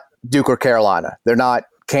they're not Duke or Carolina. They're not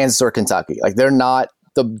Kansas or Kentucky. Like they're not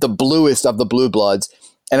the bluest of the blue bloods.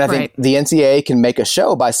 And I think the NCAA can make a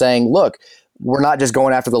show by saying, look, we're not just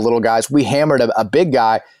going after the little guys. We hammered a big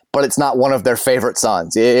guy, but it's not one of their favorite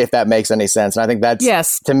sons, if that makes any sense. And I think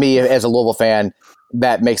that's, to me, as a Louisville fan,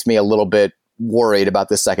 that makes me a little bit worried about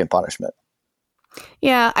this second punishment.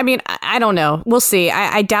 Yeah, I mean, I don't know. We'll see.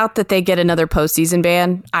 I doubt that they get another postseason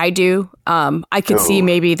ban. I do. I could see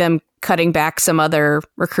maybe them cutting back some other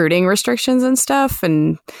recruiting restrictions and stuff.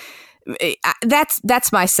 And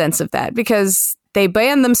that's my sense of that because they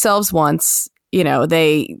banned themselves once.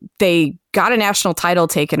 They got a national title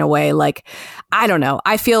taken away. Like, I don't know.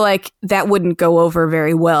 I feel like that wouldn't go over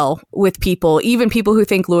very well with people, even people who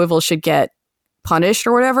think Louisville should get punished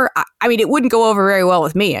or whatever. I mean, it wouldn't go over very well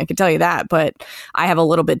with me, I can tell you that, but I have a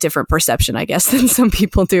little bit different perception, I guess, than some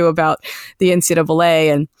people do about the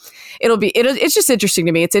NCAA. And it's just interesting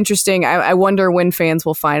to me. It's interesting. I wonder when fans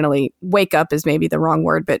will finally wake up is maybe the wrong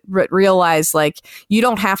word, but realize like you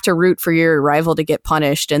don't have to root for your rival to get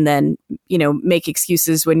punished and then, make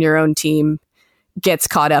excuses when your own team gets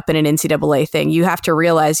caught up in an NCAA thing. You have to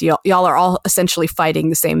realize y'all are all essentially fighting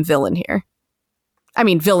the same villain here. I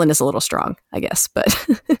mean, villain is a little strong, I guess, but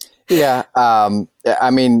yeah. I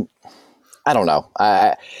mean, I don't know.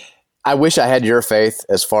 I wish I had your faith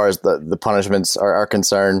as far as the punishments are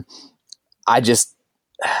concerned.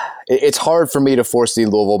 it's hard for me to foresee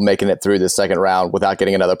Louisville making it through the second round without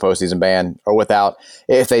getting another postseason ban, or without,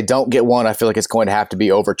 if they don't get one, I feel like it's going to have to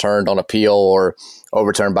be overturned on appeal or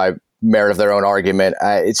overturned by merit of their own argument.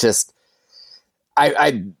 It's just,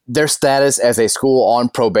 their status as a school on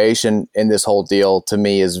probation in this whole deal to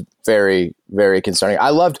me is very, very concerning. I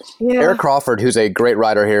loved Eric Crawford, who's a great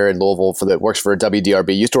writer here in Louisville works for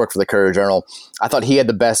WDRB, used to work for the Courier-Journal. I thought he had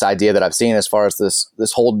the best idea that I've seen as far as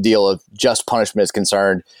this whole deal of just punishment is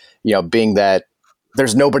concerned, being that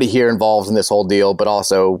there's nobody here involved in this whole deal, but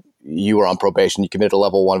also you were on probation, you committed a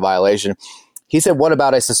level 1 violation. He said, what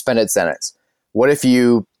about a suspended sentence? What if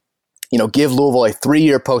you give Louisville a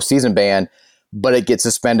 3-year postseason ban, but it gets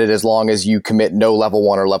suspended as long as you commit no level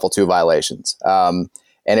 1 or level 2 violations. And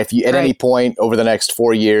if you, at any point over the next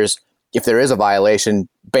 4 years, if there is a violation,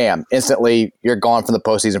 bam, instantly you're gone from the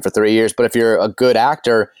postseason for 3 years. But if you're a good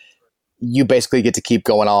actor, you basically get to keep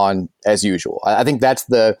going on as usual. I think that's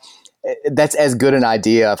as good an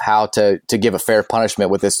idea of how to give a fair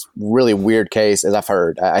punishment with this really weird case as I've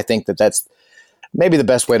heard. I think that's maybe the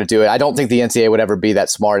best way to do it. I don't think the NCAA would ever be that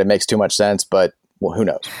smart. It makes too much sense, but well, who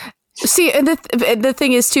knows? See, and the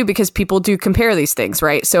thing is, too, because people do compare these things,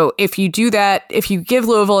 right? So if you do that, if you give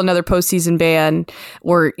Louisville another postseason ban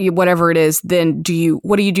or whatever it is, then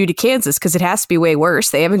what do you do to Kansas? Because it has to be way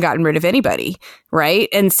worse. They haven't gotten rid of anybody, right?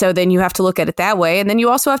 And so then you have to look at it that way. And then you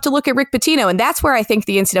also have to look at Rick Pitino. And that's where I think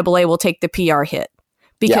the NCAA will take the PR hit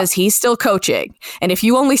because he's still coaching. And if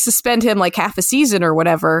you only suspend him like half a season or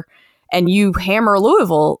whatever, and you hammer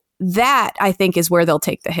Louisville, that I think is where they'll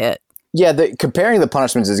take the hit. Yeah, comparing the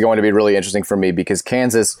punishments is going to be really interesting for me because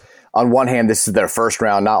Kansas, on one hand, this is their first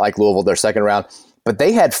round, not like Louisville, their second round, but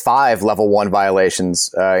they had 5 level 1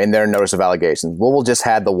 violations in their notice of allegations. Louisville just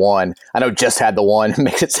had the one. I know just had the one.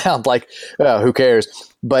 Makes it sound like, who cares?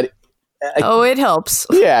 But it helps.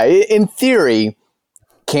 Yeah, in theory,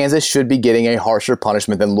 Kansas should be getting a harsher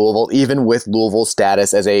punishment than Louisville, even with Louisville's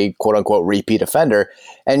status as a quote-unquote repeat offender.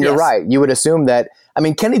 And you're right. You would assume that,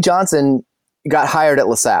 Kenny Johnson got hired at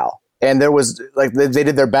LaSalle. And there was they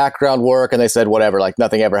did their background work and they said, whatever,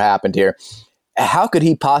 nothing ever happened here. How could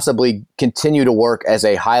he possibly continue to work as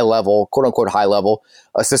a high level, quote unquote, high level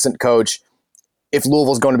assistant coach if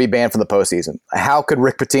Louisville's going to be banned from the postseason? How could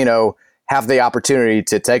Rick Pitino have the opportunity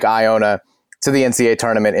to take Iona to the NCAA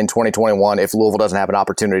tournament in 2021 if Louisville doesn't have an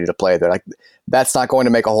opportunity to play there? That's not going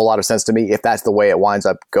to make a whole lot of sense to me if that's the way it winds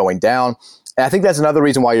up going down. And I think that's another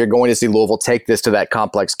reason why you're going to see Louisville take this to that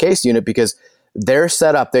complex case unit, because they're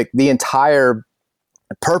set up, the entire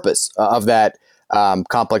purpose of that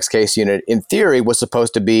complex case unit, in theory, was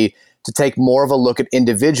supposed to be to take more of a look at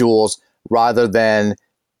individuals rather than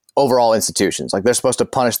overall institutions. They're supposed to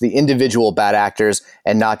punish the individual bad actors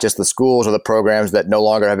and not just the schools or the programs that no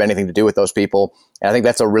longer have anything to do with those people. And I think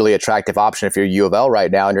that's a really attractive option if you're U of L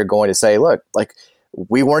right now and you're going to say, look,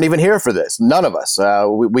 we weren't even here for this. None of us.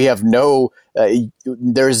 We have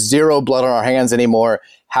there's zero blood on our hands anymore.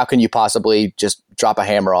 How can you possibly just drop a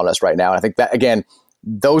hammer on us right now? And I think that, again,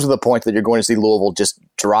 those are the points that you're going to see Louisville just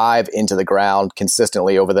drive into the ground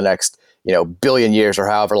consistently over the next, billion years or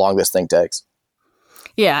however long this thing takes.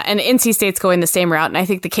 Yeah, and NC State's going the same route. And I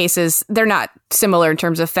think the cases, they're not similar in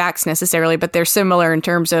terms of facts necessarily, but they're similar in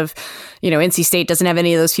terms of, NC State doesn't have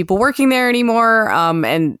any of those people working there anymore.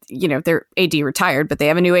 And, their AD retired, but they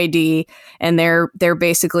have a new AD. And they're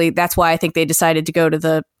basically, that's why I think they decided to go to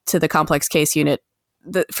the complex case unit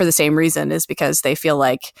for the same reason, is because they feel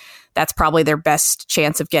like that's probably their best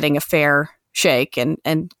chance of getting a fair shake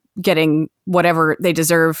and getting whatever they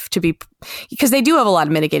deserve to be, because they do have a lot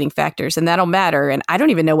of mitigating factors and that'll matter. And I don't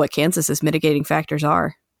even know what Kansas's mitigating factors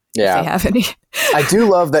are. Yeah. If they have any. I do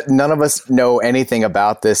love that none of us know anything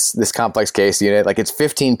about this complex case unit. It's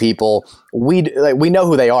 15 people. We know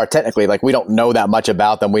who they are technically. We don't know that much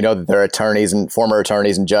about them. We know that they're attorneys and former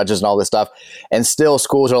attorneys and judges and all this stuff. And still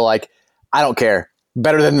schools are like, I don't care.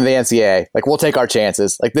 Better than the NCAA. We'll take our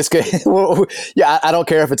chances. This could, I don't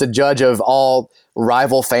care if it's a judge of all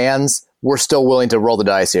rival fans. We're still willing to roll the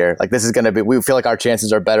dice here. This is going to be, we feel like our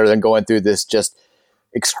chances are better than going through this just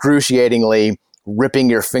excruciatingly ripping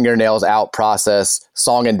your fingernails out process,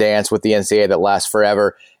 song and dance with the NCAA that lasts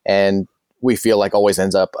forever. And we feel like always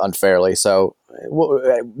ends up unfairly. So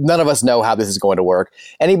none of us know how this is going to work.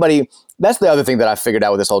 That's the other thing that I figured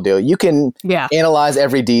out with this whole deal. You can analyze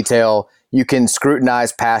every detail. You can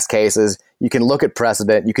scrutinize past cases. You can look at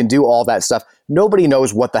precedent. You can do all that stuff. Nobody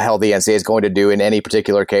knows what the hell the NCAA is going to do in any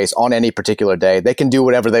particular case on any particular day. They can do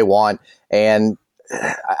whatever they want. And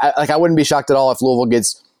I wouldn't be shocked at all if Louisville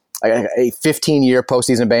gets like a 15-year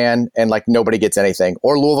postseason ban and like nobody gets anything,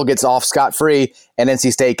 or Louisville gets off scot-free and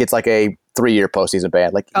NC State gets like a 3-year postseason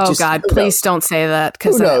ban. Like, oh God, please don't say that,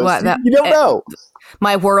 because you don't know.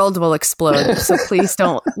 My world will explode. So please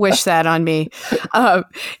don't wish that on me.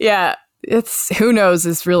 Yeah, it's who knows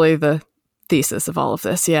is really the thesis of all of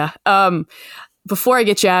this. Yeah. Before I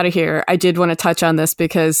get you out of here, I did want to touch on this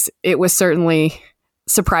because it was certainly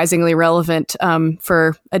surprisingly relevant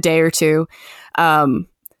for a day or two.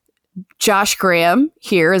 Josh Graham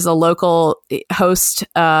here is a local host,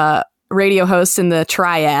 radio host in the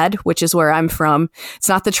Triad, which is where I'm from. It's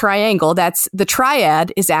not the Triangle. That's the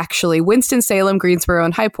Triad is actually Winston-Salem, Greensboro,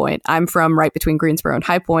 and High Point. I'm from right between Greensboro and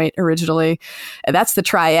High Point originally. And that's the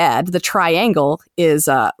Triad. The Triangle is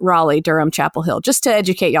Raleigh, Durham, Chapel Hill, just to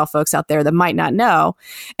educate y'all folks out there that might not know.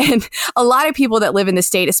 And a lot of people that live in the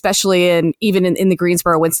state, especially even in the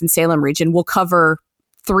Greensboro, Winston-Salem region, will cover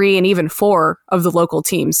 3 and even 4 of the local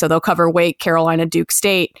teams. So they'll cover Wake, Carolina, Duke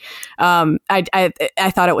State. I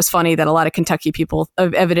thought it was funny that a lot of Kentucky people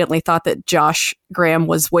evidently thought that Josh Graham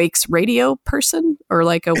was Wake's radio person or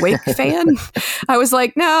like a Wake fan. I was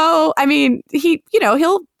like, no, I mean, he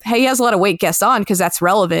has a lot of Wake guests on because that's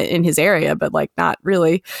relevant in his area, but like not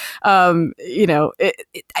really. Is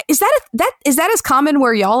that as common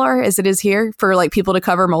where y'all are as it is here for like people to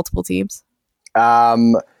cover multiple teams?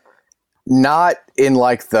 Not in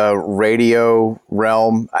like the radio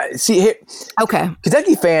realm. Okay.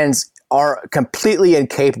 Kentucky fans are completely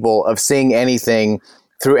incapable of seeing anything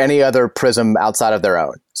through any other prism outside of their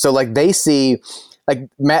own. So like they see, like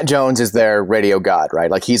Matt Jones is their radio god,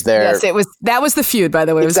 right? Like he's their. Yes, that was the feud, by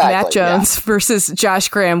the way. It was Matt Jones versus Josh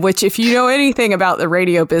Graham, which if you know anything about the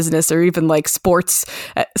radio business or even like sports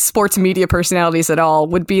media personalities at all,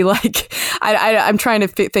 would be like, I'm trying to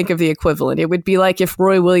think of the equivalent. It would be like if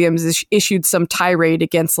Roy Williams issued some tirade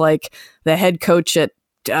against like the head coach at,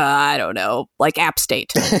 I don't know, like App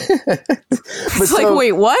State. It's like,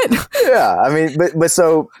 wait, what? Yeah, I mean, but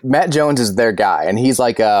so Matt Jones is their guy, and he's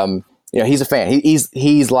like, he's a fan.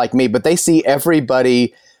 He's like me, but they see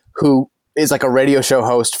everybody who is like a radio show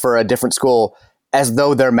host for a different school as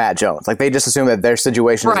though they're Matt Jones. Like they just assume that their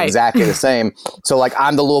situation is exactly the same. So like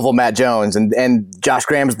I'm the Louisville Matt Jones, and Josh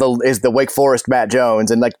Graham is the Wake Forest Matt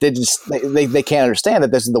Jones, and like they can't understand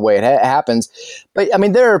that this is the way it happens. But I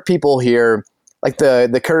mean, there are people here like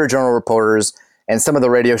the Courier Journal reporters and some of the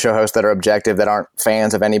radio show hosts that are objective, that aren't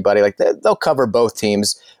fans of anybody. Like they'll cover both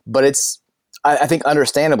teams, but it's, I think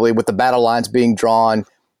understandably, with the battle lines being drawn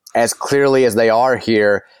as clearly as they are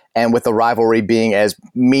here, and with the rivalry being as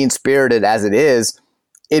mean-spirited as it is,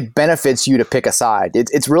 it benefits you to pick a side.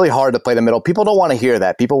 It's really hard to play the middle. People don't want to hear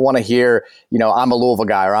that. People want to hear, I'm a Louisville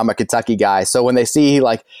guy or I'm a Kentucky guy. So when they see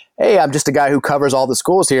like, hey, I'm just a guy who covers all the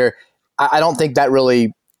schools here, I don't think that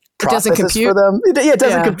really processes for them. It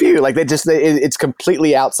doesn't compute. Like it's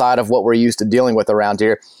completely outside of what we're used to dealing with around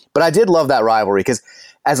here. But I did love that rivalry because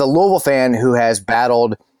as a Louisville fan who has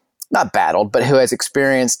not battled, but who has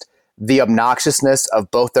experienced the obnoxiousness of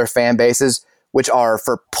both their fan bases, which are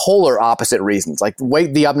for polar opposite reasons. Like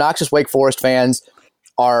the obnoxious Wake Forest fans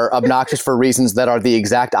are obnoxious for reasons that are the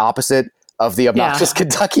exact opposite of the obnoxious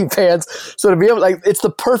Kentucky fans. So to be able, like, it's the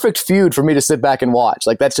perfect feud for me to sit back and watch.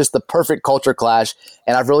 Like that's just the perfect culture clash,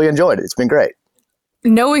 and I've really enjoyed it. It's been great.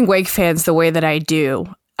 Knowing Wake fans the way that I do,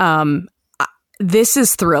 this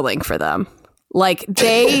is thrilling for them. Like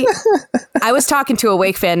I was talking to a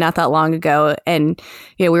Wake fan not that long ago, and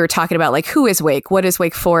we were talking about like, who is Wake? What is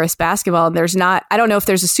Wake Forest basketball? And I don't know if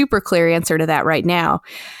there's a super clear answer to that right now.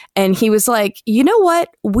 And he was like, you know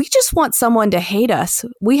what? We just want someone to hate us.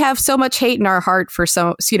 We have so much hate in our heart for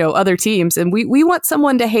some, other teams, and we want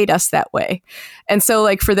someone to hate us that way. And so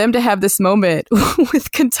like for them to have this moment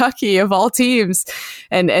with Kentucky of all teams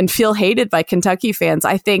and feel hated by Kentucky fans,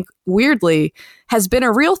 I think weirdly has been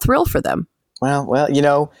a real thrill for them. Well,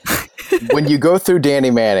 when you go through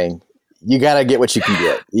Danny Manning, you got to get what you can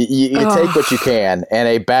get. You take what you can, and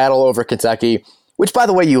a battle over Kentucky, which, by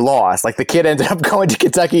the way, you lost. Like the kid ended up going to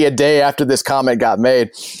Kentucky a day after this comment got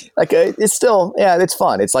made. Like it's still, it's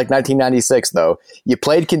fun. It's like 1996, though. You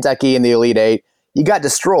played Kentucky in the Elite Eight. You got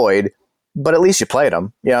destroyed, but at least you played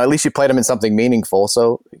them. At least you played them in something meaningful.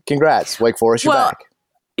 So congrats, Wake Forest, you're back.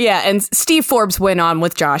 Yeah, and Steve Forbes went on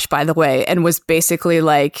with Josh, by the way, and was basically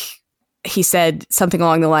like, he said something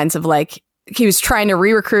along the lines of like, he was trying to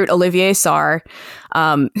re-recruit Olivier Sarr,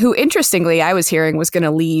 who interestingly I was hearing was going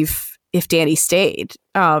to leave if Danny stayed.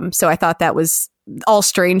 So I thought that was all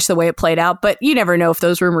strange the way it played out, but you never know if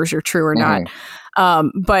those rumors are true or not.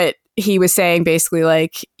 But he was saying basically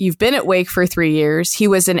like, you've been at Wake for 3 years. He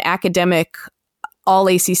was an academic all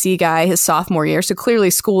ACC guy his sophomore year. So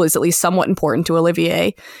clearly school is at least somewhat important to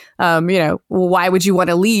Olivier. Why would you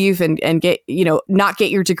want to leave and get, not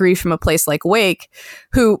get your degree from a place like Wake,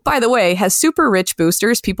 who, by the way, has super rich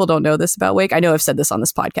boosters. People don't know this about Wake. I know I've said this on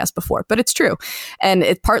this podcast before, but it's true. And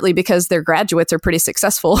it's partly because their graduates are pretty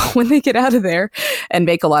successful when they get out of there and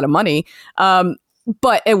make a lot of money.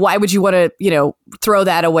 But why would you want to, throw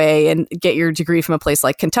that away and get your degree from a place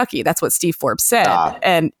like Kentucky? That's what Steve Forbes said.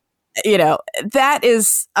 And that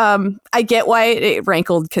is, I get why it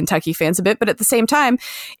rankled Kentucky fans a bit, but at the same time,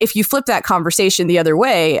 if you flip that conversation the other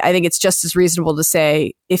way, I think it's just as reasonable to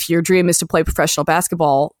say, if your dream is to play professional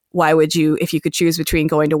basketball, why would you, if you could choose between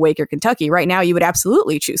going to Wake or Kentucky right now, you would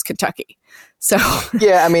absolutely choose Kentucky. So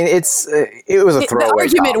yeah, I mean, it was a throwaway. The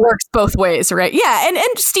argument comment. works both ways, right? Yeah, and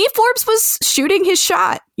Steve Forbes was shooting his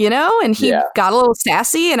shot, and he got a little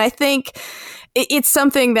sassy, and I think it's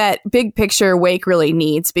something that big picture Wake really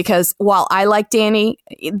needs, because while I like Danny,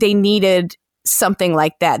 they needed something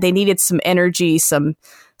like that. They needed some energy, some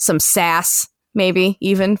sass, maybe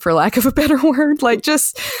even, for lack of a better word. Like,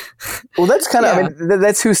 just well, that's kind of I mean,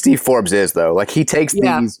 that's who Steve Forbes is, though. Like, he takes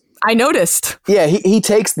these. I noticed. Yeah, he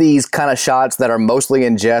takes these kind of shots that are mostly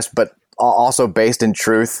in jest, but also based in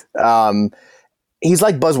truth. He's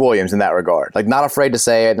like Buzz Williams in that regard, like not afraid to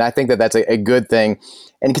say it. And I think that that's a good thing.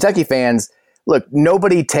 And Kentucky fans, look,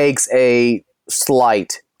 nobody takes a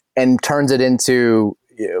slight and turns it into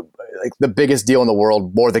like the biggest deal in the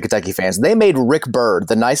world more than Kentucky fans. They made Rick Byrd,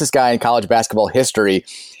 the nicest guy in college basketball history,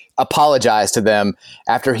 apologize to them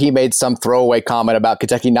after he made some throwaway comment about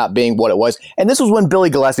Kentucky not being what it was. And this was when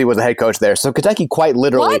Billy Gillispie was the head coach there. So Kentucky quite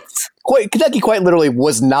literally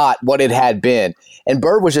was not what it had been. And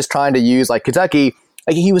Byrd was just trying to use like Kentucky,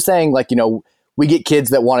 like he was saying, like, we get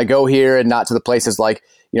kids that want to go here and not to the places like,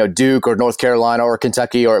 Duke or North Carolina or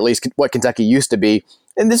Kentucky, or at least what Kentucky used to be.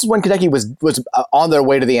 And this is when Kentucky was on their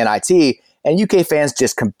way to the NIT. And UK fans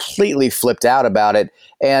just completely flipped out about it.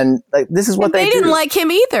 And like, this is what they didn't like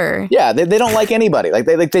him either. Yeah, they don't like anybody.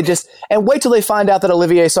 They just, and wait till they find out that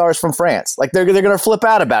Olivier Sarr is from France. Like they're going to flip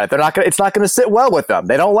out about it. It's not going to sit well with them.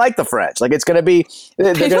 They don't like the French. Like it's going to be.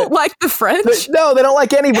 They don't like the French? No, they don't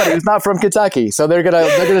like anybody who's not from Kentucky. So they're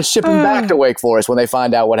gonna ship him back to Wake Forest when they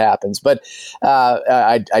find out what happens. But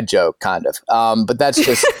I joke kind of. But that's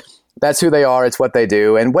just. That's who they are. It's what they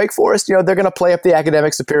do. And Wake Forest, they're going to play up the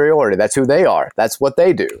academic superiority. That's who they are. That's what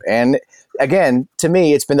they do. And again, to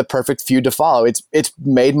me, it's been the perfect feud to follow. It's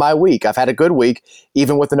made my week. I've had a good week,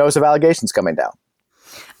 even with the notice of allegations coming down.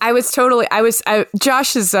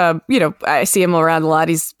 Josh is, I see him around a lot.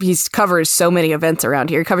 He's covers so many events around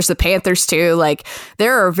here. He covers the Panthers too. Like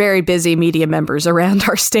there are very busy media members around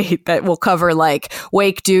our state that will cover like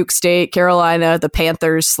Wake, Duke, State, Carolina, the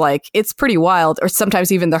Panthers. Like it's pretty wild. Or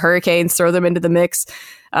sometimes even the Hurricanes, throw them into the mix.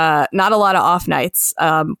 Not a lot of off nights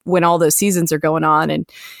when all those seasons are going on, and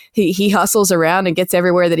he hustles around and gets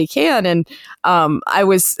everywhere that he can. And I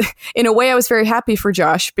was very happy for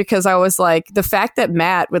Josh, because I was like, the fact that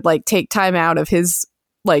Matt would like take time out of his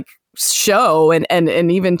like show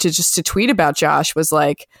and even to tweet about Josh was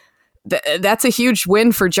like, that's a huge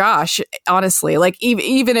win for Josh, honestly. Like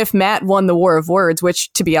even if Matt won the war of words,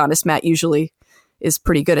 which to be honest, Matt usually is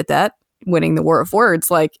pretty good at that, winning the war of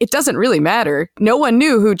words, like it doesn't really matter. No one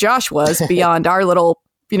knew who Josh was beyond our little,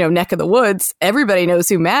 neck of the woods. Everybody knows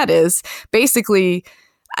who Matt is. Basically,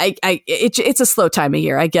 it's a slow time of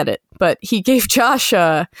year. I get it, but he gave Josh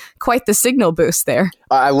quite the signal boost there.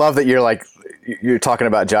 I love that you're talking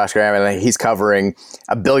about Josh Graham and he's covering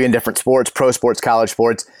a billion different sports, pro sports, college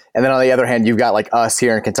sports, and then on the other hand, you've got like us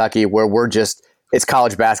here in Kentucky where we're just. It's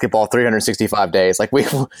college basketball 365 days. Like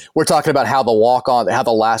we're talking about how the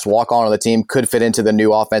last walk-on on the team could fit into the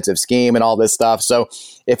new offensive scheme and all this stuff. So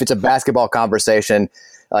if it's a basketball conversation,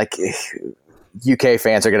 like UK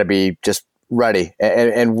fans are going to be just ready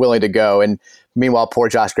and willing to go. And meanwhile, poor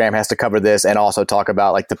Josh Graham has to cover this and also talk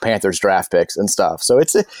about like the Panthers draft picks and stuff. So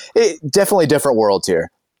it's definitely different worlds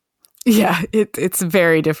here. Yeah, it's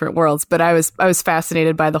very different worlds. But I was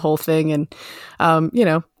fascinated by the whole thing, and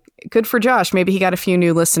good for Josh. Maybe he got a few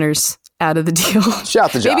new listeners out of the deal.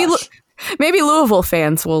 Shout to Josh. Maybe Louisville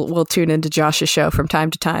fans will tune into Josh's show from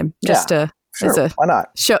time to time, just why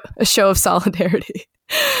not? A show of solidarity.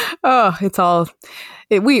 Oh, it's all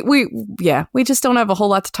we just don't have a whole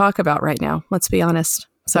lot to talk about right now. Let's be honest.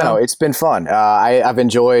 So no, it's been fun. I've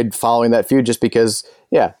enjoyed following that feud just because,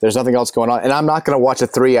 there's nothing else going on, and I'm not going to watch a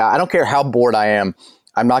 3-hour. I don't care how bored I am.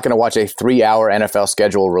 I'm not going to watch a 3-hour NFL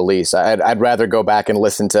schedule release. I'd rather go back and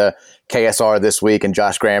listen to KSR this week and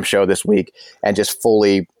Josh Graham's show this week and just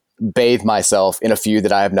fully bathe myself in a feud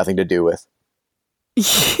that I have nothing to do with.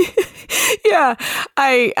 Yeah,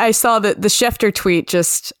 I saw the Schefter tweet.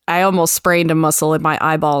 Just I almost sprained a muscle in my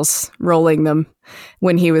eyeballs rolling them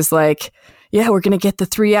when he was like, "Yeah, we're gonna get the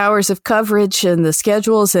 3 hours of coverage and the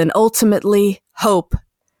schedules, and ultimately hope."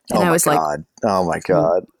 And I was like, "Oh my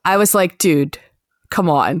god!" I was like, "Dude, come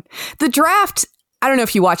on." The draft. I don't know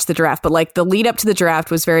if you watched the draft, but like the lead up to the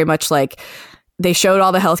draft was very much like they showed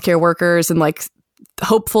all the healthcare workers and like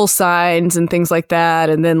hopeful signs and things like that,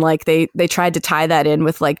 and then like they tried to tie that in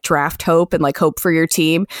with like draft hope and like hope for your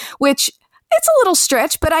team, which it's a little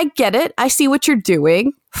stretch, but I get it. I see what you're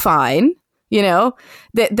doing. Fine. You know,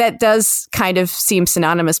 that does kind of seem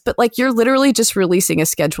synonymous, but like you're literally just releasing a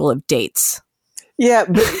schedule of dates. Yeah,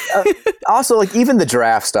 but also like even the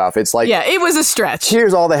draft stuff, it's like, yeah, it was a stretch.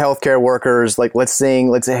 Here's all the healthcare workers. Like, let's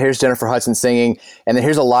sing. Here's Jennifer Hudson singing, and then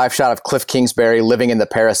here's a live shot of Cliff Kingsbury living in the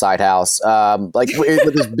Parasite house, like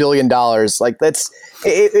with his $1 billion. Like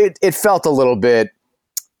it felt a little bit,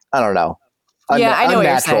 I don't know, I know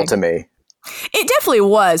unnatural to me. It definitely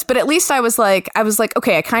was, but at least I was like,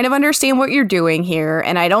 okay, I kind of understand what you're doing here,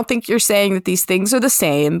 and I don't think you're saying that these things are the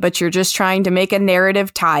same, but you're just trying to make a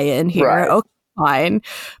narrative tie-in here. Right. Okay. Fine.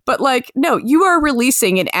 But like, no, you are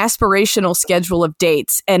releasing an aspirational schedule of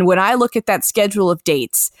dates. And when I look at that schedule of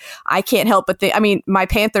dates, I can't help but think, I mean, my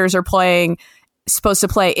Panthers are supposed to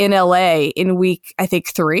play in LA in week, I think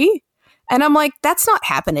 3. And I'm like, that's not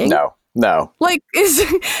happening. No. Like,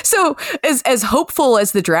 so as hopeful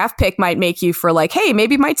as the draft pick might make you for like, hey,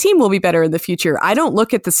 maybe my team will be better in the future, I don't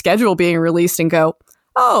look at the schedule being released and go,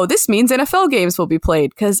 oh, this means NFL games will be played,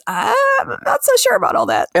 because I'm not so sure about all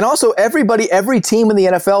that. And also, every team in the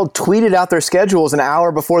NFL tweeted out their schedules an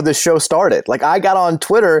hour before this show started. Like, I got on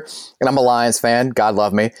Twitter, and I'm a Lions fan, God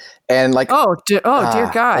love me, and like, dear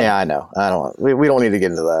God. Yeah, I know. I don't. We don't need to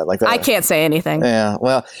get into that. Like, I can't say anything. Yeah,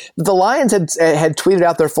 well, the Lions had tweeted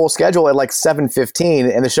out their full schedule at like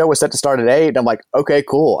 7:15, and the show was set to start at 8. And I'm like, okay,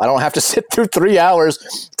 cool. I don't have to sit through 3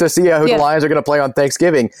 hours to see who the Lions are going to play on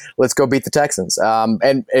Thanksgiving. Let's go beat the Texans.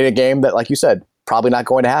 And in a game that, like you said, probably not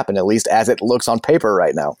going to happen, at least as it looks on paper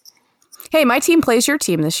right now. Hey, my team plays your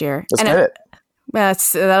team this year. Let's get it.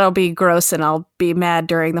 That'll be gross, and I'll be mad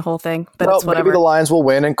during the whole thing. But it's whatever. Maybe the Lions will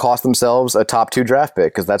win and cost themselves a top 2 draft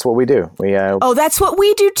pick, because that's what we do. That's what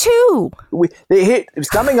we do too.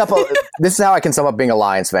 Summing up. This is how I can sum up being a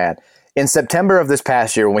Lions fan. In September of this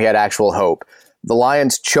past year, when we had actual hope, the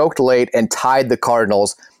Lions choked late and tied the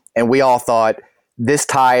Cardinals, and we all thought this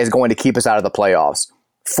tie is going to keep us out of the playoffs.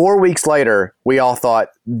 4 weeks later, we all thought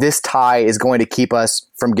this tie is going to keep us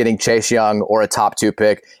from getting Chase Young or a top 2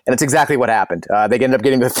 pick. And it's exactly what happened. They ended up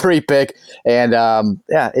getting the 3 pick. And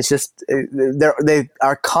it's just they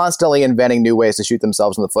are constantly inventing new ways to shoot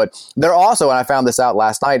themselves in the foot. They're also, and I found this out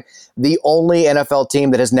last night, the only NFL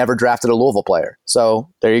team that has never drafted a Louisville player. So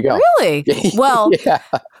there you go. Really? Well, yeah.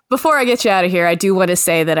 Before I get you out of here, I do want to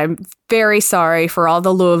say that I'm very sorry for all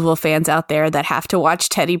the Louisville fans out there that have to watch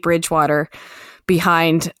Teddy Bridgewater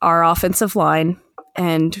behind our offensive line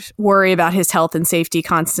and worry about his health and safety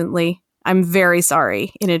constantly. I'm very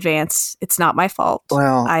sorry in advance. It's not my fault.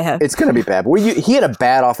 Well, it's going to be bad. He had a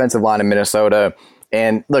bad offensive line in Minnesota.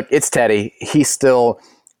 And look, it's Teddy. He's still,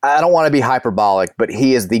 I don't want to be hyperbolic, but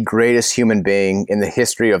he is the greatest human being in the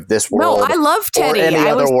history of this world. No, I love Teddy. Or any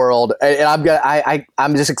other world. And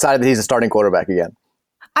I'm just excited that he's a starting quarterback again.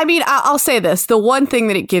 I mean, I'll say this. The one thing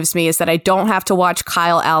that it gives me is that I don't have to watch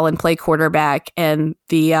Kyle Allen play quarterback and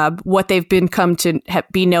the what they've become to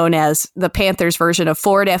be known as the Panthers version of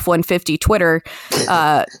Ford F-150 Twitter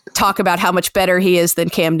talk about how much better he is than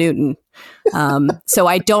Cam Newton. So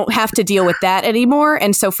I don't have to deal with that anymore.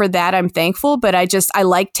 And so for that, I'm thankful. But I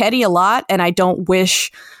like Teddy a lot, and I don't wish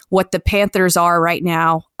what the Panthers are right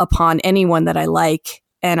now upon anyone that I like.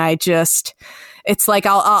 And it's like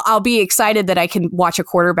I'll be excited that I can watch a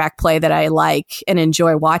quarterback play that I like and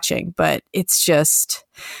enjoy watching, but it's just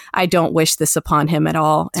I don't wish this upon him at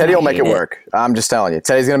all. Teddy will make it work. I'm just telling you,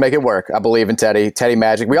 Teddy's going to make it work. I believe in Teddy. Teddy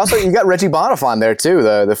Magic. You got Reggie Bonifon there too,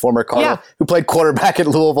 the former Cardinal who played quarterback at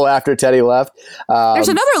Louisville after Teddy left. There's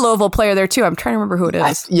another Louisville player there too. I'm trying to remember who it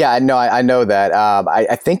is. I know that.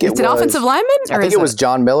 I think it's an offensive lineman. I think it was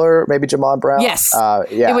John Miller, maybe Jamon Brown. Yes,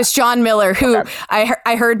 it was John Miller who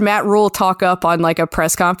I heard Matt Rule talk up on like a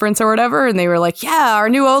press conference or whatever, and they were like, "Yeah, our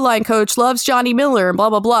new O-line coach loves Johnny Miller," and blah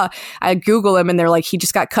blah blah. I Google him, and they're like, "He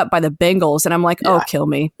just got cut by the Bengals," and I'm like, "Oh, kill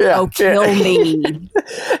me! Oh, kill me!"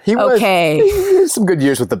 He had some good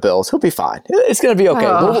years with the Bills. He'll be fine. It's going to be okay.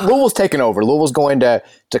 Louisville's taking over. Louisville's going to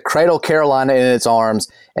cradle Carolina in its arms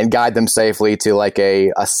and guide them safely to like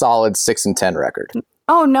a solid 6-10 record.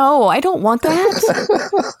 Oh no, I don't want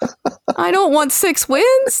that. I don't want 6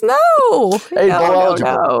 wins. No, hey,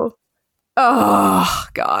 no. Oh,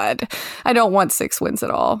 God. I don't want 6 wins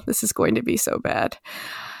at all. This is going to be so bad.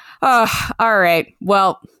 All right.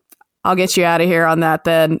 Well, I'll get you out of here on that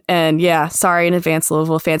then. And yeah, sorry in advance,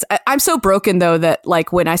 Louisville fans. I'm so broken, though, that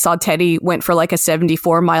like when I saw Teddy went for like a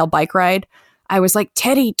 74-mile bike ride, I was like,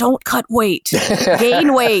 Teddy, don't cut weight.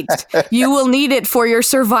 Gain weight. You will need it for your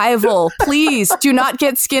survival. Please do not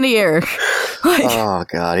get skinnier. Like, oh,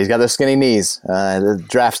 God. He's got those skinny knees. The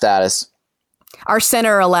draft status. Our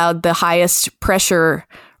center allowed the highest pressure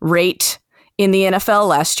rate in the NFL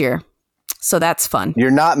last year. So that's fun. You're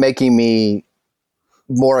not making me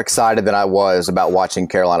more excited than I was about watching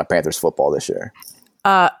Carolina Panthers football this year.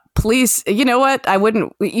 Please, you know what? I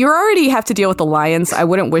wouldn't. You already have to deal with the Lions. I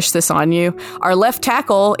wouldn't wish this on you. Our left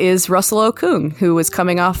tackle is Russell Okung, who is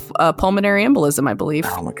coming off pulmonary embolism, I believe.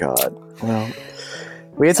 Oh, my God. Well,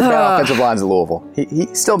 we had some bad offensive lines at Louisville.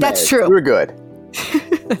 He still managed. That's true. We were good.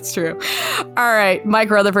 That's true. All right. Mike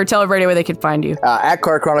Rutherford, tell everybody where they can find you. At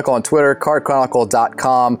Card Chronicle on Twitter,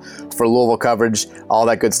 cardchronicle.com for Louisville coverage. All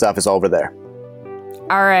that good stuff is over there.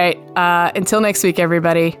 All right. Until next week,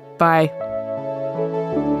 everybody. Bye.